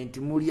parliament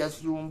muli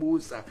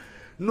asumbusa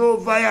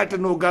novaya ate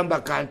nogamba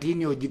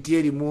kantini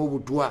ogitieri mu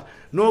obutwa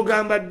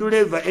nogamba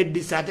duleva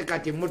edisa ate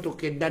kati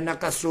emotoka eddana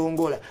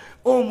kasongola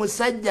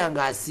omusajja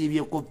nga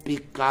asiibye ku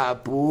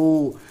pick-up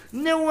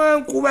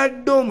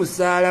newankubadde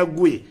omusaala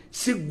gwe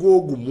si gwe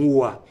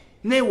ogumuwa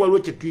naye waliwo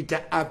kye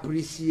tuyita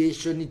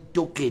appreciation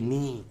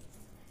token.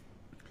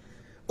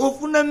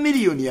 Ofuna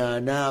miliyoni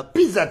 4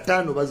 pizza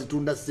 5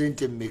 bazitunda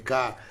sente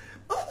mmeka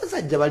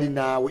abasajja bali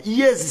naawe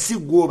yes si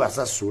gwe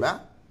basasula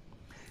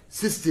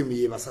system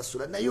ye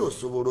basasula naye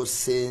osobola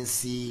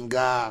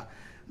sensinga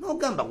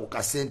nogamba ku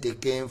kasente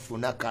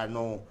kenfuna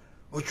kano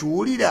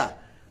okiwulira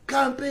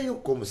kampeeyo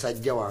ko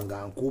musajja wange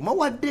ankuuma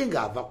wadde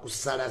nga ava ku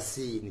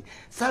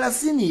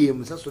salasini ye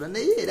musasula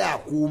naye era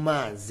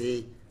akuuma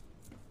nze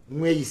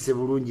mweyise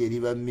bulungi eri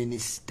ba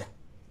minisita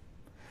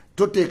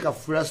toteeka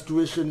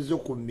frustration zo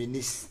ku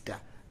minisita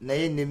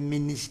naye ne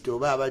minisita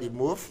oba abali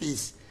mu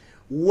office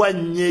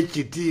wanye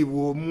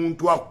ekitiibwa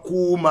omuntu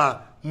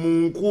akuuma mu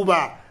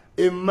nkuba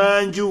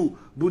emanju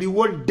buli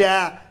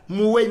wodda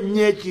muwe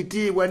nnyo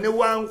ekitiibwa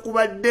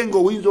newankubadde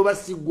ng'oyinza oba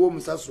sigwa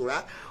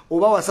omusasula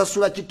oba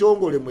wasasula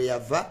kitongole mwe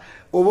yava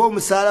oba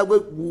omusaala gwe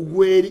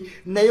gugweri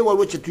naye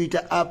waliwo kye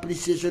tuyita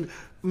appreciation.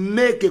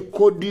 Make a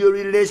cordial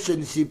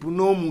relationship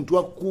n'omuntu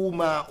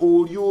akuuma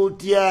oli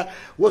otya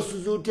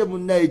wasuza otya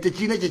munnaye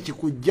tekirina kye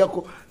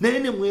kikuggyako naye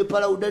ne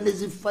mwepalawuda ne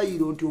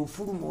zifayiro nti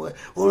ofuluma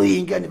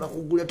oluyingira ne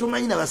bakugula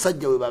tomanyi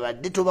n'abasajja we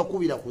babadde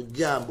tobakubira ku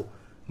jjambo.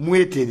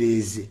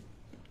 Mwetereeze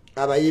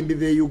abayimbi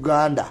b'e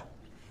Uganda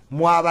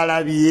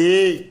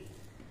mwabalabye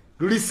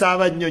luli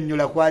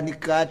Ssaabanyonnyola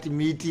kwanika ati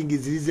meeting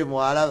zirize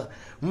mwalaba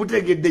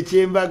mutegedde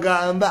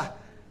kyembagamba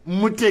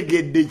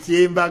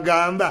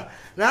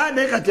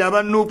naye kati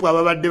abanuupu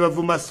ababadde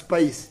bavuma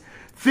spice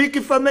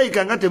fiki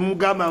fameka nga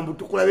temugamba mbu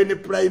tukulabe ne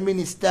prime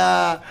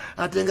minister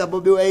ate nga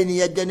Bobi Wine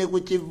yajja ne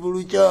ku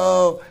kivulu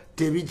kyo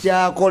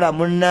tebikyakola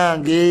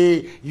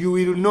munnange. You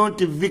will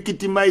not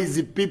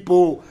victimize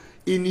people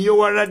in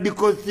your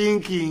radical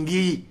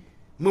thinking.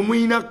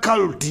 Mumwina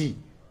kalti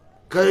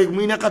kale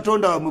mwina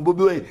katonda wa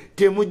Bobi Wine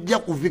temujja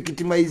ku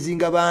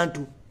victimizing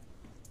abantu.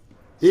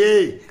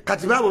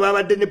 Kati babo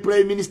babadde ne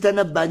prime minister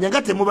Nabbanja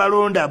nga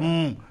temubalonda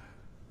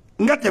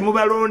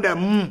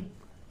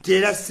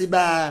tera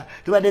siba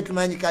tubadde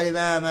tumanyi kale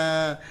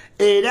maama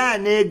era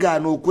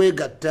aneegaana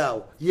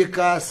okwegattaawo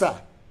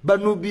yekaasa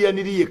Banubiya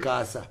niri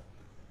yekaasa.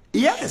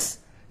 Yes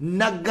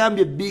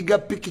nagambye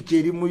bigger picture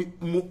eri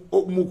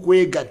mu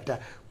kwegatta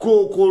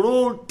kokola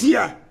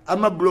otya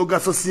ama blog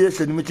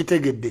association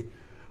mukitegedde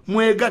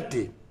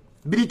mwegatte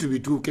biri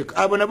tubituuke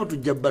abo nabo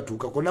tujja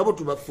batuukako nabo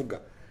tubafuga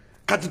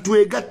kati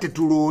twegatte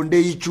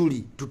tulonde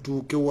Icuri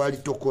tutuuke wali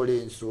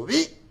tokole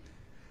ensobi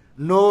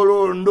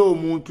nolondo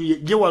omuntu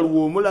je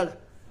waliwo omulala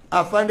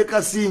afande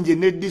Kasinje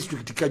ne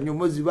district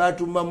Kanyomozi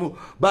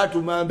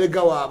batuma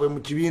mbega waabwe mu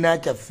kibiina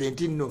kyaffe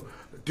nti nno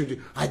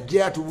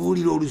ajja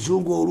atubuulira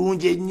oluzungu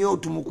olungi ennyo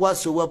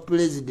tumukwase wa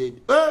president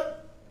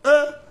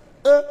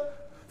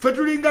fe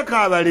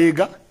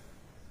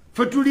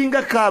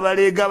tulinga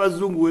Kabalega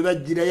abazungu we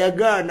bajjira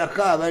yagaana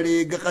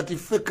Kabalega kati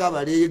ffe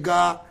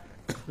Kabalega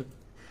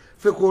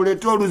fe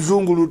koleeta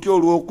oluzungu luti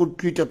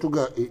olw'okutwita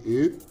tuga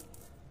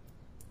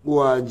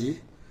wangi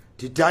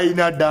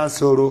titaina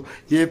dansolo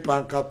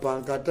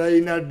yepankapanka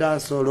taina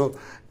dansolo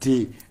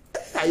ti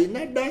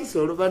aina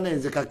dansolo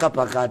banenze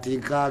kakapa kati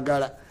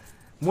nkagala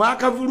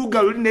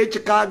mwakavuluga luli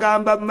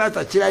n'ekikagamba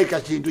Martha kirayika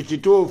kintu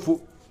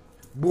kituufu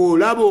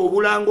bw'olaba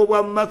obulango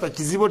bwa Martha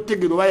kizibu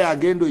otegero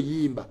bayagenda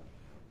oyimba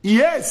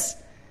yes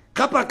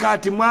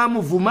kapakati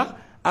mwamuvuma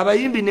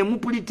abayimbi ne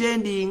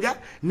mupulitendinga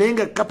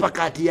nenga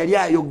kapakati yali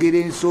ayogera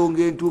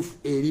ensonga entuufu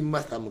eri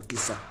Martha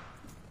Mukisa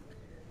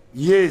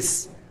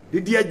yes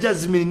Lydia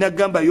Jasmine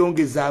nagamba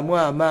yongezaamu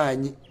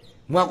amaanyi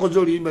mwakoze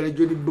oluyimba ne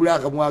Johnny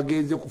Black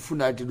mwagenze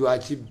kufuna ati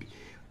lwakibbi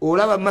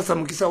olaba Martha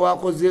Mukisa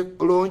wakoze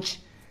launch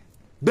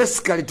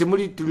basically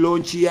temuli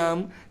launch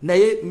yamu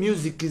naye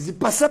music is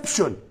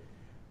perception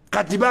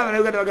kati baba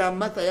nayo gamba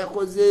Martha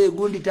yakoze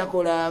gundi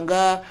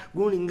takolanga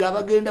gundi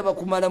ngabagenda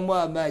bakumala mu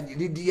amaanyi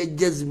Lydia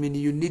Jasmine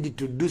you need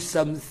to do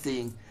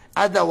something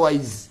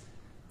otherwise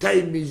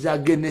time is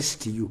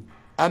against you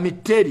I'm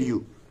tell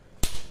you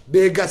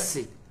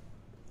begase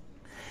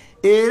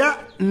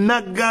era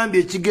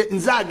nagambye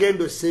nza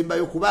agendo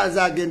sembayo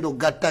kubaza agendo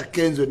gatta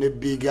Kenzo ne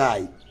Big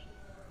Eye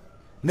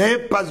naye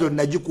puzzle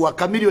najikuwa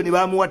Chameleone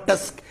bamuwa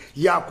task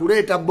ya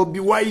kuleta Bobby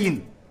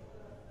Wine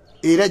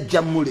era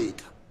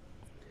jamuleta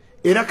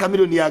era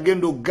Chameleone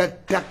yagendo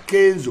gatta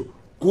Kenzo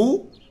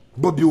ku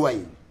Bobby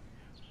Wine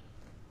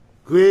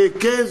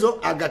Kenzo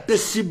agate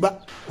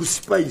Shiba ku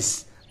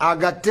Spice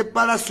agate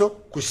Palaso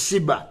ku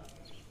Shiba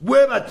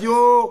bwe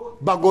batyo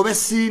bagobe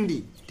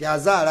Sindi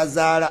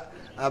tiazaala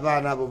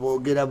abana abo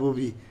boogera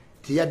bubi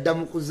tiyadda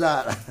mu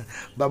kuzaala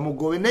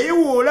bamugobe naye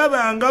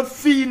woolabanga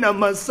Fiina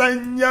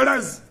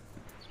Masanyalazi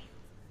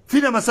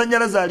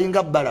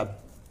alinga Balabu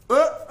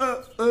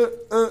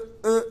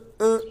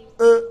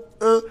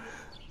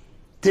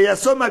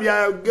teyasoma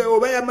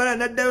oba yamala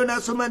naddayo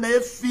n'asoma naye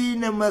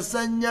Fiina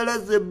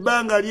Masanyalazi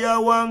ebbanga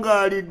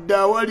lyawangaalidde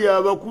awali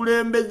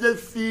abakulembeze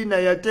Fiina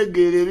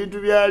yategeera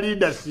ebintu bya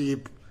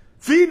leadership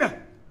Fiina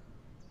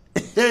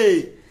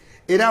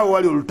era awo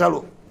wali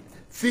olutalo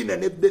Fiina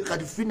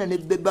ne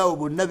Bebaawo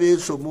bonna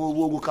beesoma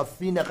obwo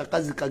Fiina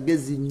kakazi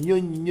kagezi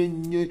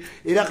nnyo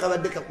era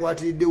kabadde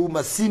kakwatiridde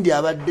Wuma Sindi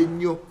abadde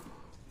nnyo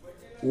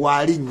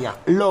walinnya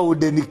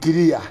loud and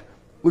clear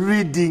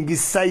reading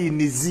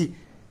signs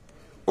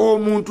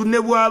omuntu ne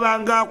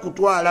bwabanga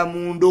akutwala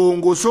mu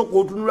ndongo sooka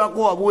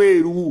otunulako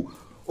wabweru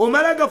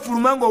omala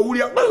gafuluma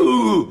ng'owulya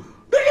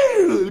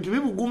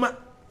bibuguma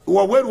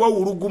wabweru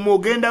wawuluguma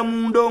ogenda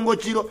mu ndongo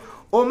kiro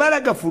omala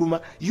gafuluma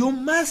you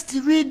must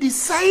read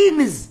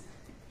signs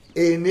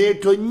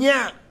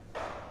enetonya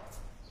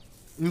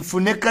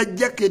nfune ka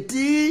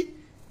jaketi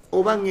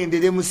oba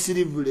ngendere mu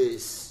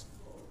sleeveless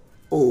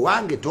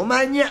owange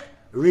tomanya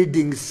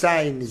reading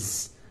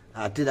signs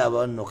atera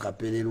banno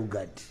kapereru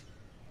gati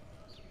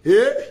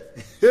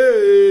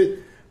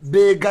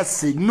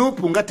begase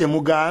nupu nga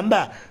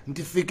temugamba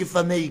nti fiki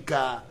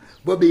fameka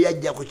Bobi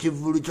yajja ku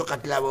kivulu kyo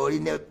katiraba oli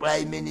ne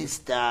prime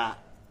minister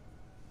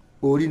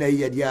oli naye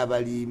yali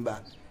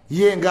abalimba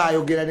ye nga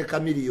ayogera ne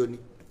Chameleone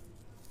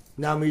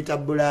namuyita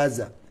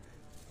bulaza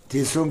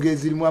tesonga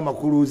ezirimu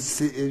amakulu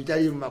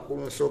ebitali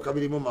makulu nsooka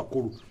birimu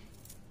makulu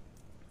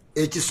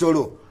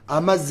ekisolo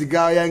amazzi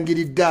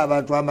gayangiridde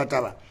abantu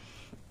amataba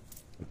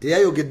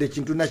teyayogedde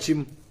kintu na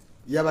kimu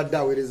yabadde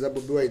aweereza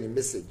Bobi Wine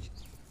message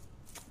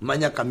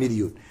manya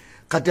Chameleone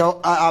kati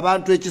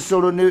abantu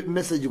ekisolo ne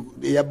message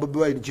ya Bobi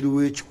Wine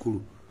kiriwo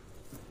ekikulu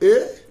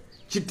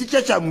kiti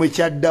kyammwe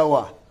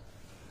kyaddawa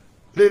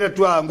lera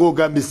twanga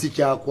ogambe si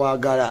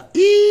kyakwagala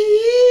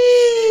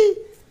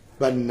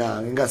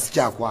bannange nga si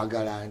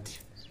kyakwagala nti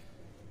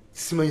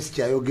simanyi si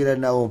kyayogera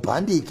nawo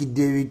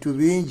mpandiikidde ebintu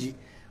bingi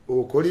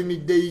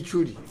okolimidde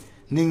Icuri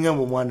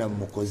ningamba omwana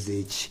mmukoze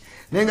eki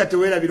naye nga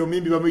teweerabira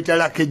omuyimbi bamuyita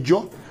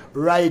Lakejo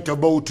right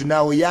about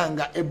now young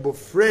able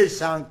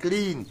fresh and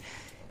clean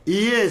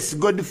yes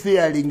God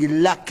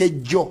fearing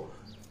Lakejo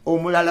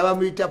omulala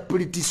bamuyita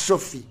Pretty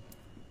Sophie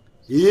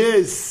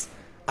yes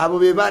abo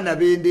be baana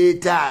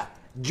bendeeta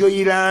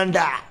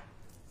Joyranda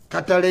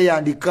Katale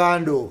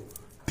yandikando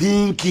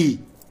Pinky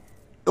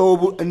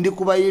ndi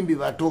kubayimbi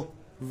bato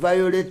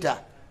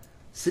Violeta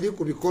siri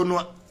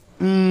kubikonwa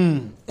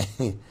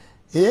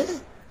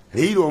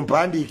leero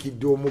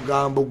mpandiikidde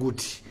omugambo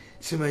guti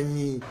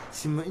simanyi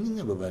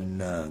nga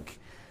bannange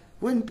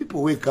when people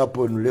wake up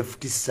on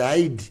left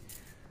side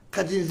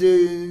kati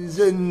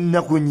nze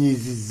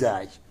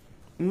nakunyiizizzaaki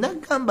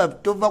nagamba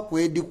tova ku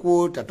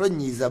headquarter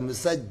tonyiza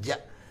musajja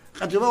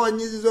kati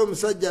bawanyiziza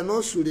omusajja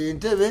n'osula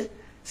entebe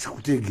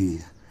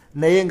sikutegeera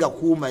naye nga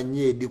kuuma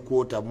nnyo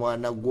headquarter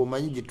mwana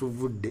gw'omanyi gye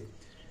tuvudde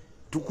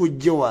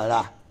tukujje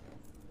wala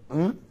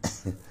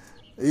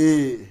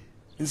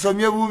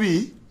nsomye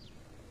bubi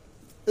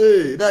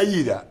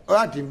rayira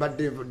ati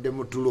mbadde nvudde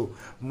mutulo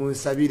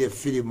munsabire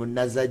firimu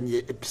nazanye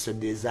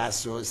episode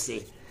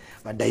ezasoose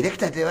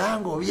badirector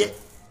tebangobye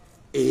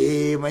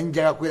manyi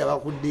njaga kwera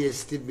ku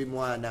DSTV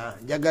mwana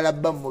njagala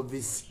bba mu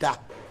vista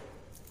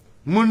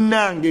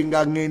munnange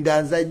nga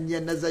ngenda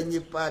nazanye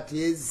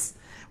parties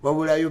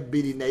wabulayo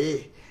bbiri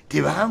naye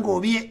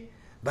tebangobye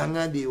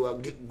bangambye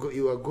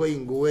you are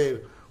going well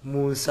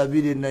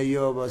munsabire naye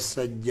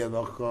abasajja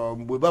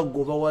bakambwe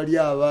bagoba wali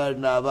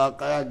abaana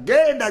abakaya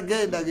genda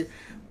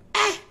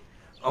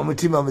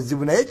omutima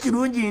muzibu naye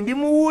kirungi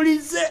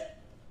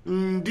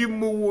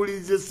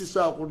ndimuwulize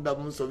sisaakudda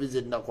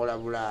munsobize nakola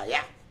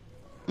bulaaya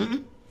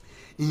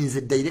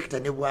nze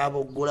director ne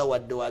bwaboggola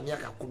wadde wa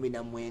myaka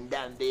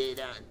 19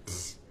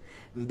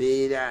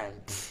 mbeera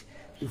nti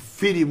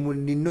firimu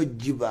nino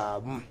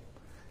gibaamu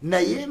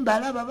naye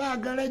mbalaba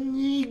baagala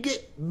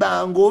nyiige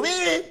bangobe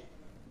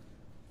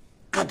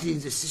kati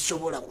nze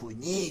sisobola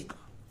kunyiiga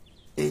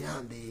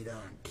era mbeera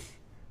nti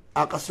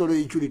akasolo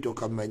Icuri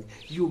tokamanyi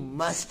you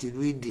must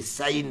read the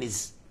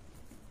signs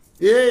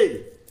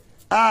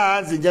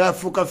nze njala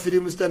fuuka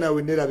firimu sita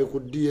nawe nerabe ku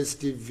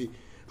DSTV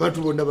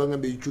bantu bonna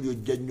baŋŋambe Icuri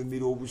ojja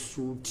nnyumira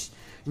obusuuti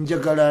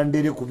njagala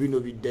ndere ku bino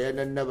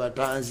biddayana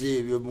nabatanze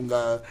ebyo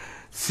nga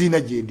siina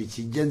gye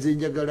ndikijja nze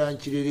njagala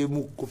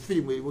nkireremu ku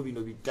firimu erimu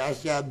bino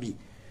bitashabi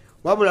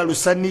wabula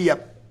lusaniya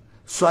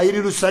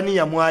swahili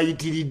lusaniya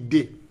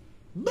mwayitiridde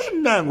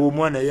bannanga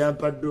omwana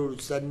yampadde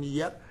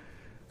olusaniya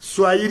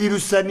swahili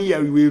lusaniya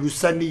we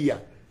lusaniya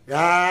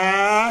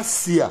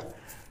asia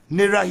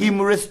ne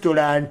Rahim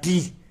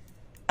restauranti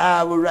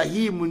abo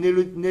Rahim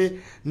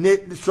ne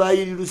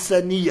swahili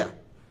lusaniya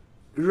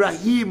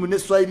Rahim ne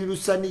swahili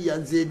lusaniya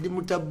nze ndi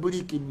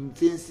mutabuliki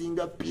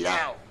nsensinga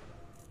pilau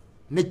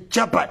ne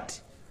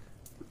chapati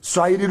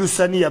swahili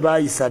lusaniya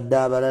bayisa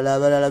dda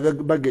abalala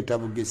bageta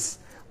bugesi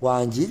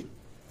wanji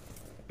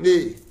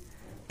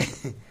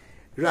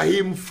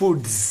Rahim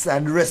Foods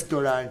and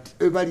Restaurant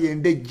ebali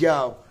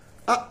endejjaawo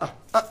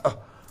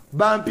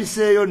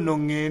bampiseeyo nno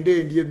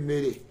ŋŋende ndya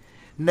emmere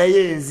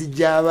naye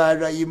nzija aba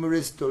Rahim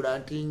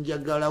Restaurant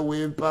njagala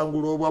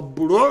wempangula obwa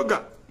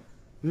buloga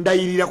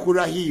ndayirira ku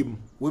Rahim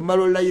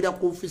wemala olayira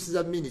ku ofisi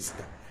za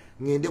minisita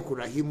ŋŋende ku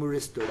Rahim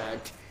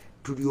Restaurant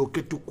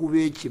tulyoke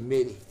tukube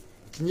ekimere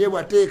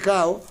kinyebwa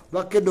teekaawo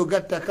bakedo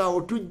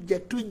gattakaawo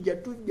tujja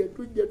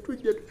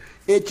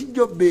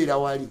ekijjo beera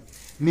wali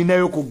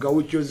ninayo ku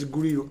Gauchos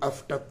Grill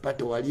after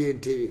party wali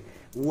entebe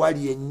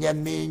wali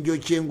ennyama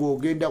enjokye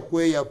ng'ogenda ku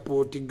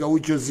airport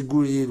Gauchos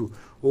Grill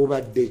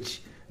obadde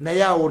ki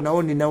naye awo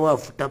nawo ninawo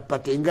after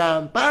party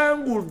nga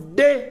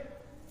mpangudde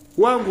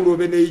wangula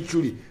obe ne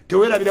Icuri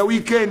teweerabira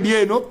weekend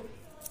eno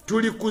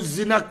tuli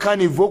kuzina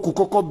Carnival ku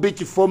Coco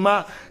Beach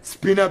former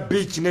Spina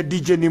Beach ne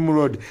DJ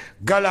Nimrod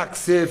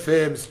Galaxy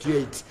FM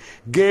straight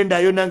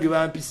gendayo nange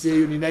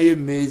bampiseeyo ninayo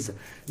emmeeza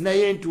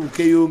naye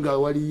ntuukeyo nga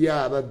waliyo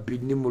ababbi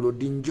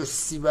Nimrod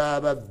njosiba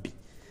ababbi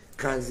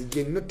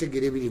kanzije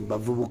notegere biri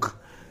mbavubuka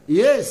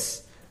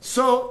yes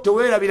so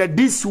teweerabira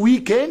this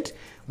weekend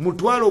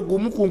mutwalo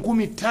gumu ku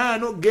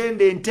 15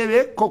 genda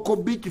Entebbe Coco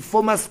Beach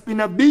former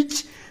Spina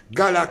Beach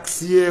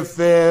Galaxy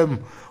FM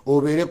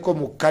obereko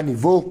mu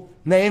Carnival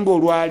naye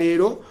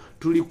ng'olwaleero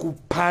tuli ku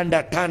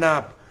Panda turn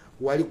up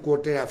wali ku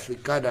Hotel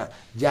Africana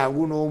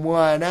jangu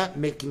n'omwana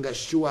making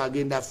sure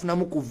agenda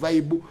afunamu ku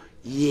vibe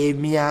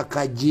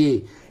y'emyaka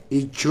gye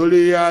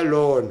Icuri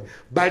alone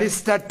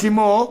Barista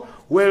Timo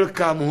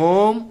welcome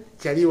home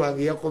kyali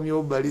wange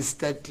yakomyewo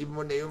Barista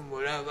Timo naye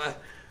mulaba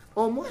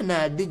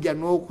omwana Adija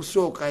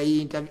n'okusooka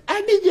interview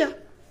Adija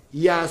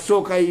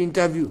yasooka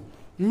interview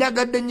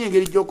nyagadde nnyo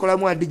engeri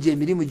gy'okolamu Adija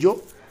emirimu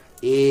gyo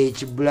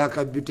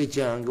ekibulaka beauty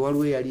kyange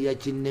waliwo yali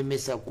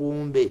yakinnemesa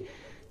kumbe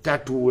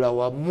tatuula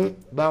wamu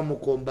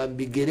bamukomba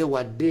mbigere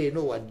wadde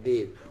eno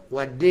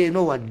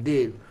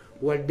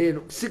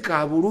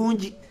sika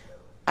bulungi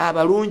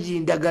abalungi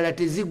ndagala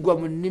teziggwa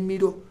mu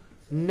nnimiro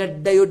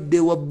naddayo dde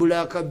wa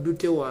bulaka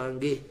beauty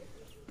wange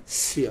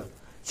sia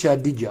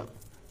Kyadija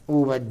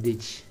obadde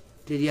ki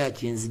teri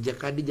akinzija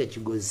Kadija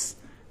kigozi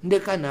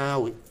ndeka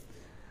naawe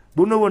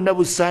buno bonna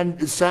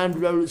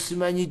busandula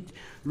simanyi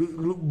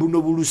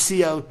buno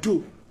bulusiya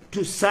tu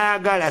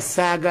saagala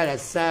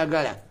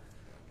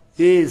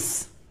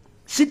yes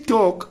Shit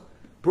Talk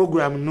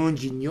program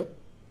nungi nnyo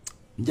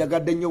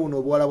njagadde nnyo buno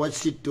obwala bwa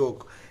Shit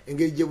Talk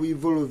engeri gye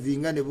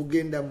buinvolvinga ne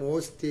bugenda mu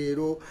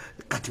hostero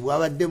kati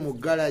bwabadde mu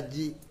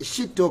garage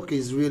Shit Talk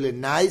is really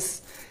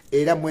nice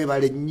era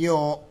mwebale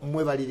nnyo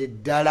mwebalire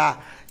ddala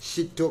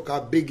Shit Talk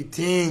a big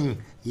thing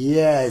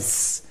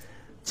yes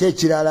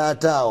kyekirala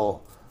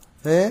ataawo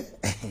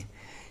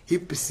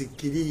hipsi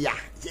kiriya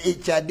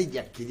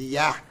Kyadija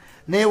kiriya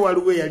naye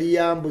waliwo yali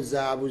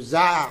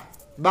yambuzaabuza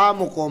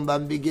bamukomba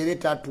mbigere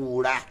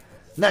tatuula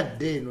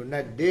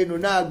naddeno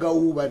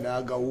nagawuba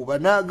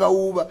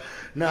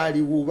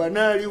naliwuba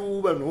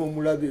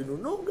n'omulaba eno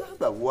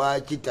n'ogamba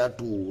bwaki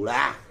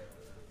tatuula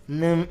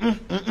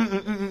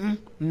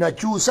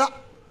nakyusa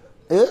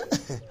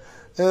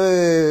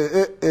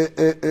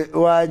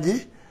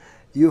wangi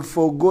you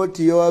forgot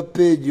your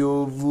page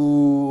of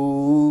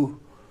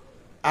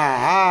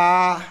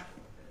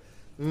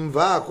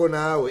nvaako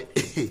naawe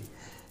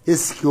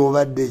esiki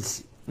obadde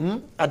ki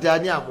ate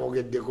ani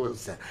amwogeddeko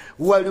sa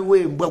waliwo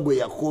embwa gwe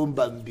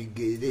yakomba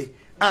mbigere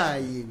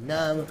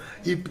ayina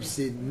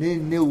ipise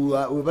nene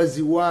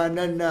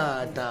webaziwaana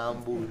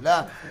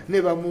n'atambula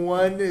ne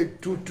bamuwaana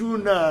ettutu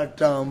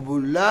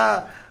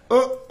n'atambula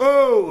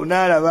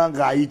n'alaba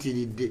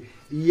ng'ayitiridde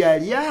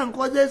yali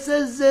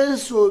ankozesezza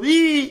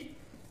ensobi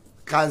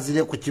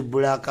kanzire ku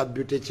kibulaaka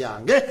byute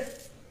kyange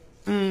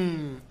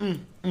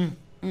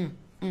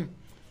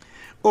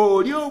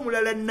oli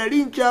omulala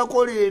nali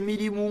nkyakola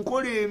emirimu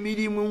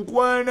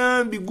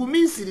nkwana mbi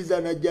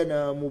guminsiriza najja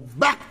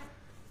n'amubba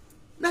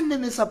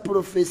nannemesa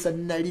profesa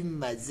nali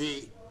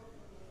mmaze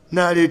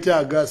n'aleeta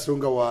agaaso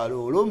nga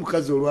waloola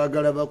omukazi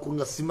olwagalabako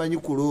nga simanyi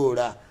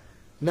kuloola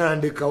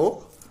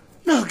nandekawo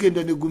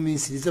n'agenda ne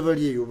guminsiriza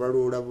bali eyo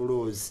baloola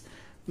buloozi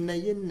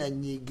naye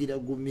nanyiigira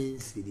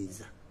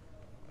guminsiriza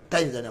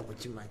tayinza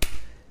nakukimanya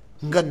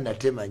nga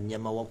natema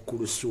nnyama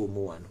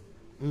wakkulusuumu wano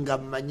nga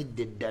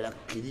mmanyidde ddala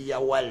kiriya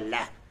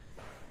walla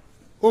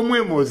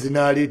omwemozi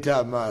n'aleeta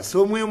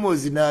amaaso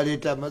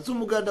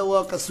omuganda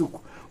wa kasuku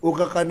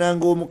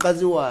okakananga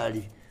omukazi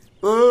waali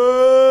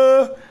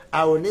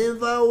awo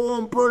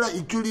nenvaawo mpola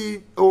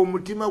Icuri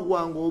omutima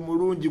gwange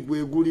omulungi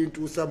gwe guli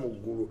ntuusa mu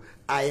ggulu.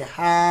 I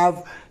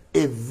have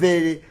a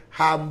very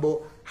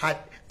humble heart.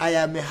 I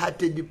am a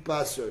hearted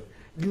person.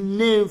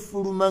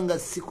 Nenfuluma nga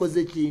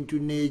sikoze kintu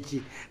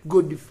neki.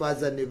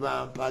 Godfather ne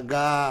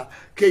bampaga,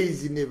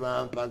 Keizi ne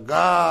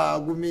bampaga,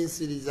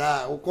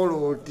 guminsiriza okola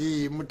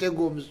oti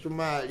mutego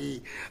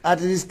omusumaali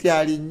at least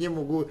ali nnye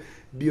mugo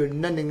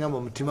byonna ne ngamba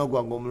omutima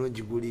gwange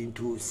omulungi guli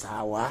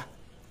ntuusaawa.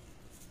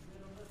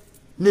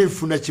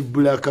 Nenfuna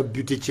kibulaka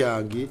beauty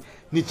kyange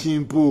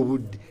nikimpa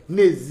obudde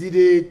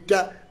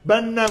nezireeta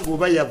bannange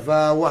oba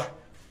yavaawa.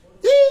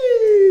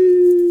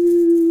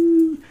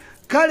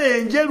 Kale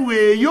enjeru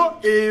eyo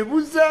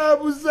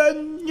ebuzaabuza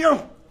nnyo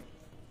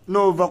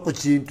n'ova ku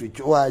kintu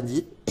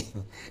kyowangi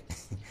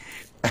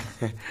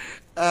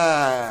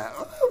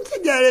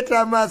omusajja aleeta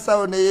amaaso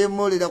awo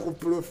neyeemolera ku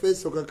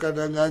profesa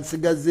okakana nga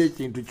nsigaze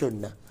ekintu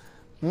kyonna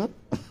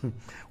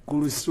ku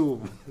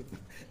lusuumu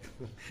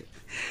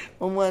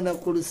omwana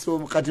ku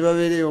lusuumu kati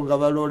babeereyo nga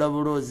baloola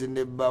buloozi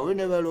nebbawe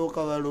ne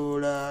balooka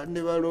baloola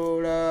ne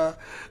baloola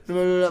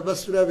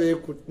basula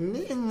beeku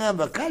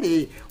neŋŋamba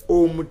kale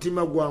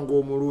omutima gwange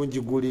omulungi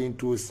guli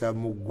ntuusa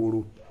mu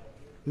ggulu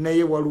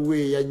naye waliwo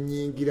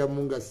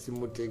eyanyingiramu nga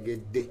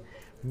simutegedde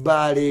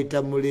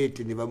baleeta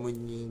muleete ne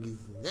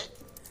bamunyingiza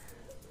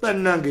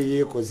bannange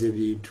yeekoze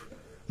bintu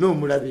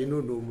n'omulaba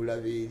eno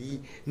n'omulaba eri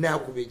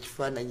n'akuba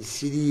ekifaananyi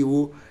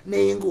siriiwo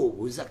naye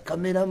ng'obuuza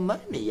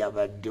kameramaani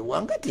yabadde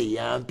wanga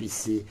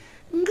teyampise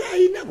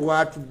ng'ayina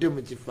bw'atudde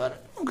mu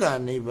kifaananyi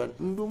oganeba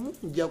ndumu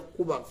nja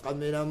kukuba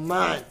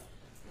kameramaani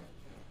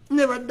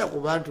ne badda ku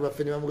bantu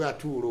baffe ne bamuga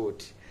atuula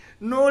oti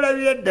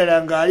n'olabira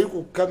ddala ng'ali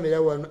ku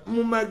kamera wano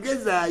mu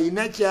magezi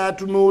ayina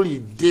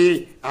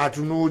kyatunuulidde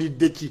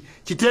atunuulidde ki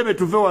kitebe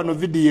tuve wano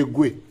vidiyo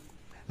egwe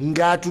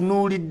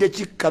ng'atunuulidde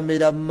ki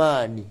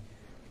kameramaani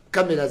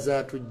kamera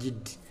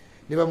zatujjidde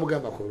ne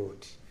bamugamba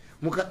koloti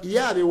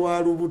yaabe wa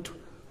lubuto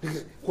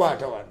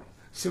kwata wano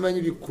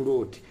simanyi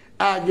bikuloti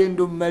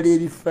agenda omumala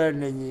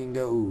ebifaananyi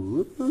nga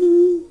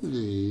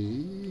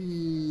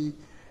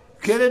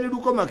kere ne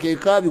lukoma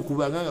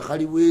kekabikubanga nga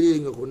kali bwerere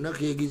nga konna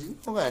kegizi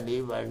nga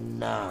ne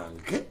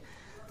bannange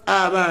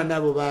abaana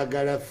abo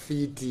baagala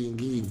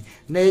fiitingini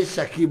naye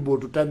Shakibu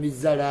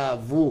otutamiza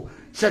laavu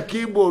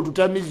Shakibu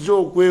otutamiza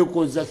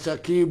okwekoza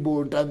Shakibu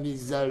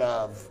otutamiza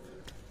laavu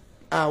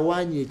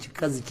awanye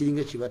ekikazi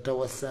kiringa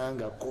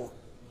kibatawasangako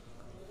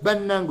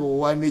bannange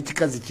owaana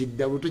ekikazi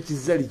kiddabuto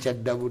kizali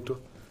kyaddabuto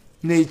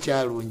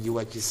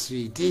n'ekyalungiwa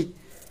kiswiti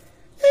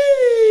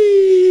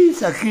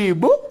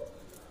Shakibu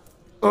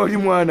oli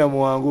mwana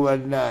mwangu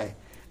bannaye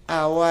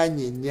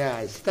awanye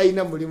enyaasi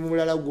talina mulimu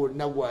mulala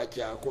gwonna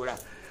gwakyakola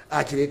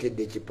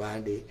akireetedde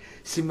ekipande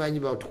simanyi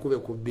batukube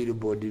ku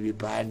billboard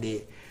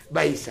bipande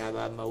bayisa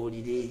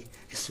abamawulire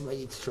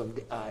simanyi from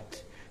the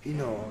art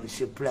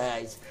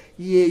surprise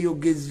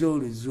yeeyogeza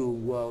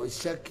oluzungu awo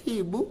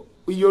Shakibu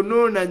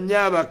yonoona nnyo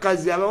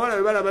abakazi abawala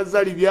bwe balaba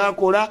zali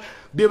byakola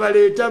bye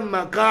baleeta mu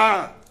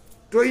maka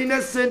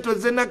toyina sente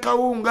ze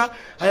nakawunga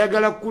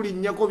ayagala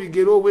kulinnyako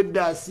bigero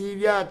obwedda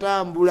asiibye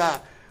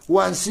atambula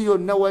wansi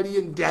yonna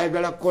waliyo nti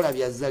ayagala kukola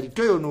byazali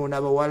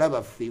toyonoona bawala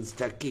baffe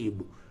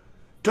Shakibu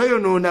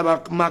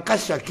toyonoona maka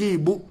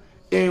Shakibu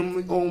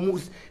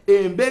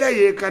embeera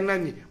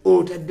yeekananye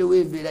otaddewo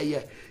embeera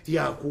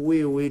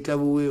yakuweeweeta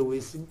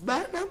buweeweesi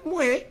baana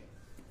mmwe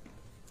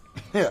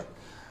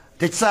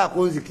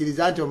tekisaako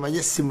nzikiriza nti omanye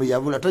essimu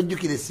yabula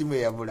tojjukira essimu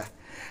eyabula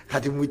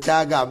kati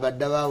mukyagamba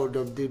ddabaawo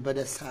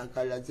bada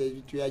saakalaza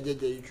ebitu ya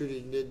Jajja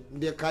Icuri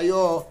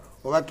ndekayo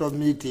oba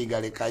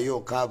tomiitiga lekayo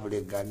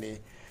kabulegane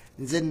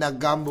nze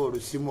nagamba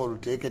olusimu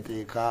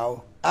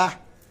oluteeketeekaawo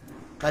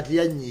kati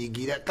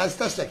yanyiigira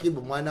kasita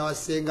Shakibu mwana wa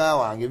ssenga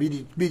wange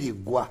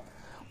birigwa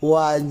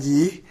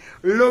wanji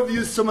love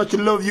you so much,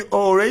 love you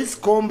always.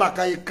 Komba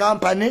kai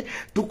company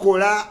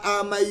tukola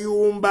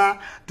amayumba,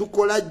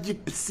 tukola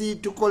gypsy,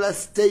 tukola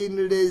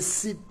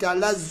stainless,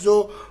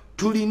 talazo,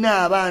 tulina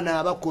abaana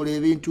abakola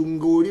ebintu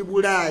ng'oli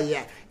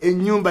Bulaaya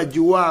ennyumba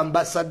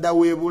giwamba sadda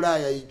we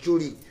Bulaaya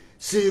Icuri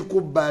siri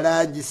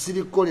kubbalangi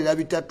sirikolera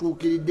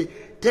bitatuukiridde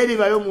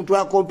teribayo omuntu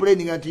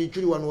akomplaininga nti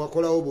Icuri wano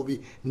wakolawo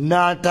bubi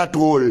not at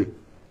all.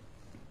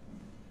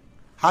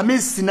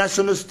 Hamisi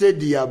National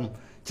Stadium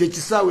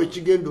kyekisaawe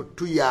ekigendo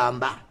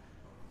tuyamba.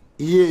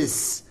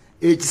 Yes,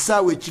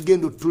 ekisaawe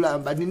ekigendo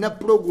tulamba. Nina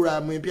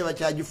programu empya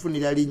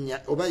bakyagifunira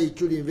linnya oba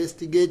Icuri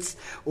Investigates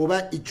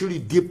oba Icuri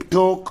Deep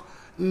Talk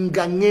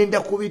nga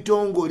ngenda ku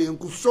bitongole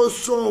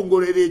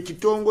nkusosongolera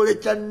ekitongole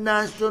kya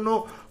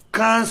National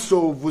Council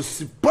of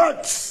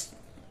Sports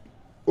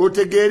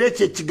otegeere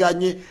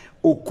kyekiganye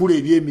okula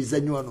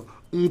ebyemizannyo wano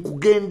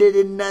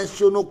nkugendere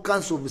National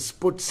Council of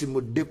Sports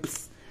mu depth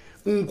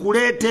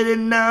nkuleetere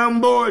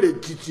Nambole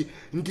kiki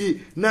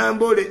nti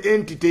Nambole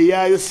entity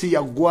yaayo si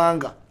ya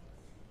ggwanga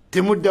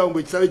temuddawo mbu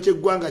ekisaawe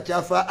ky'eggwanga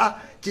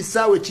kyafa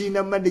kisaawe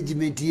kirina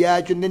management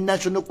yakyo ne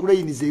national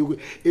cranes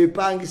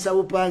epangisa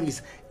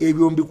bupangisa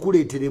ebyo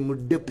mbikuleetere mu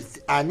depth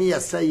ani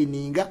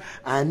yasayininga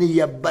ani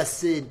yabba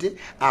ssente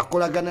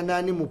akolagana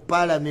nani mu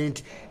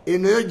parliament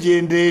eno yo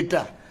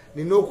gyendeeta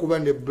nina okuba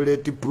ne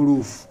bullet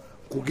proof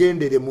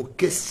kugendere mu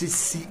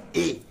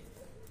KCCA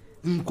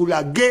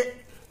nkulage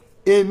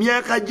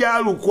emyaka gya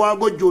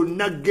Lukwago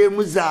gyonna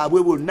geemu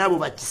zaabwe bonna abo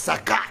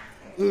bakisaka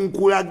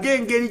nkulage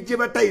engeri gye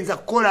batayinza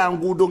kukola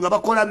nguudo nga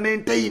bakola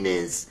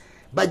maintenance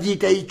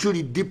bagiyita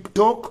Icuri Deep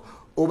Talk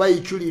oba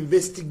Icuri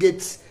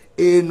Investigates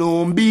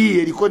enombi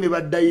eriko ne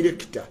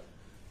badirector.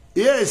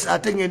 Yes,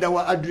 ate ngenda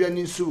wa Adrian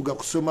Nsubuga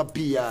kusoma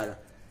PR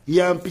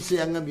yampise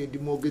yangambye ndi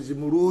mwogezi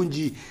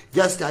mulungi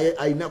just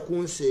ayina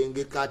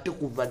kunsenge kate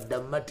kuva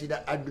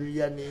ddamatira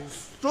Adrian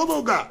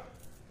Nsubuga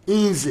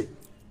inze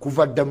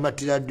kuva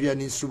ddamatira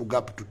Adrian Nsubuga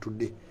up to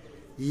today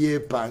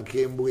yepanka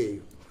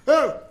embweyo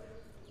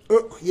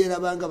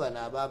yerabanga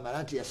bana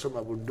abamala nti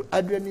yasoma buddo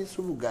Adrian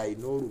Nsubuga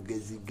ayina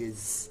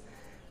olugezigezi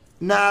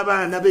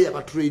n'abaana be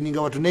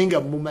yabatraininga watu naye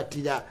nga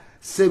mumatira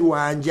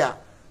Serwanja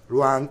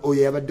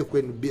oyo yabadde ku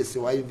NBS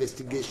wa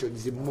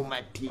investigations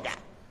mumatira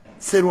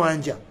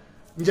Serwanja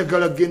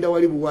njagala genda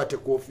wali buwate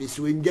ku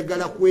office we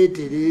njagala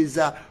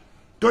kwetereza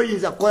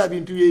toyinza kukola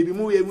bintu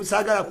byebimu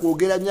byemusagala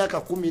kwogera myaka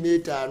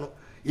 15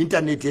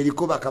 internet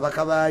eriko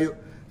bakabaka baayo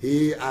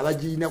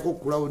abagiinako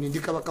crown ndi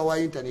kabaka wa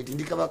internet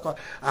ndi kabaka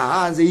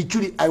nze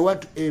Icuri I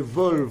want to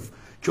evolve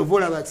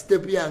chovola ba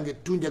step yange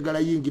tunjagala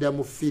yingira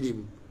mu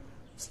film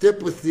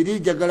step 3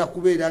 jagala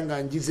kubeera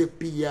nga njize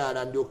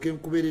PR ndyoke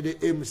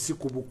nkuberere MC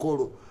ku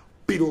bukolo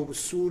piro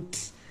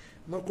obusuuti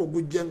mako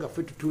gujjanga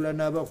fe tutula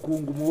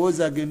n'abakungu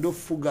muwoza agenda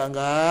ofuga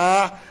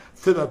nga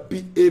fe ba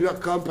PA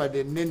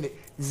company nene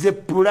ze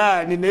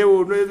plan naye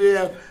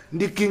onobeera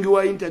ndi king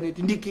wa internet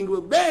ndi king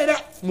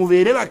beera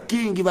mubeere ba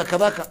king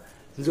bakabaka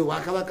nze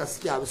wakabaka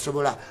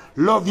sikyabusobola.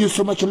 Love you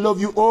so much,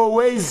 love you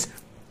always.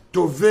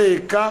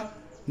 Toveeka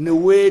ne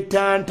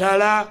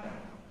weetantala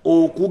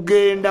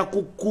okugenda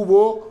ku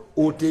kkubo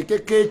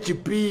oteekeko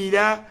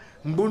ekipiira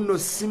mbuno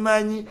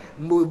simanyi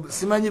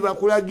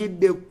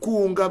bakulagidde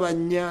kunga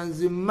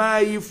Banyanzi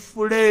my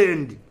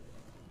friend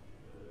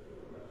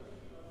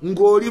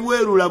ng'oli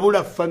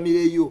bwerulabula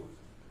famire yo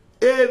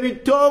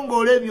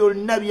ebitongole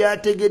byonna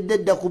byategedde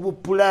dda ku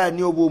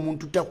bupulaani obwo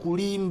omuntu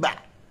takulimba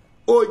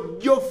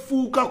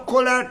ojofuuka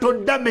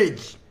collateral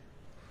damage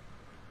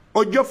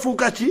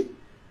ojofuuka ki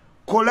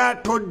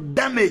collateral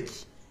damage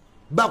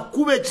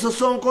bakube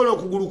ekisosonkolo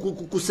okugulu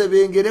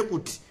kusebengere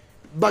kuti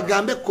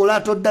bagambe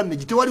collateral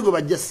damage tewali gwe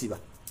bajja siba.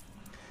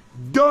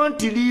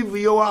 Don't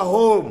leave your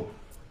home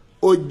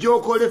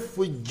ojokole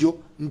fujjo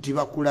nti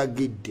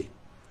bakulagidde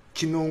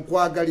kino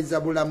nkwagaliza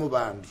bulamu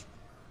bambi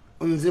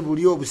nze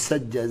buli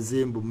obusajja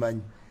nze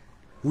mbumanyi.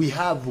 We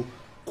have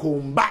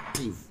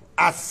combative,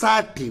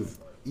 assertive,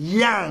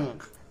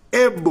 young,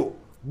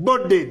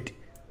 able-bodied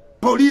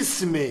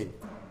policemen.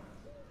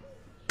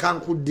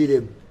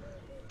 Kankudirem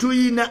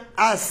tuyina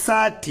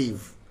assertive,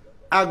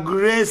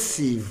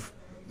 aggressive,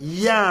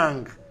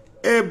 young,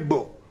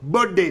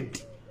 able-bodied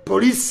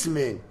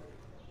policemen.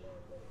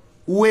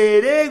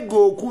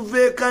 Werego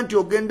okuveeka nti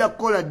ogenda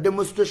kukola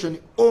demonstration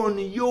on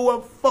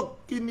your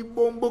fucking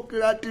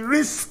bombocrat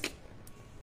risk.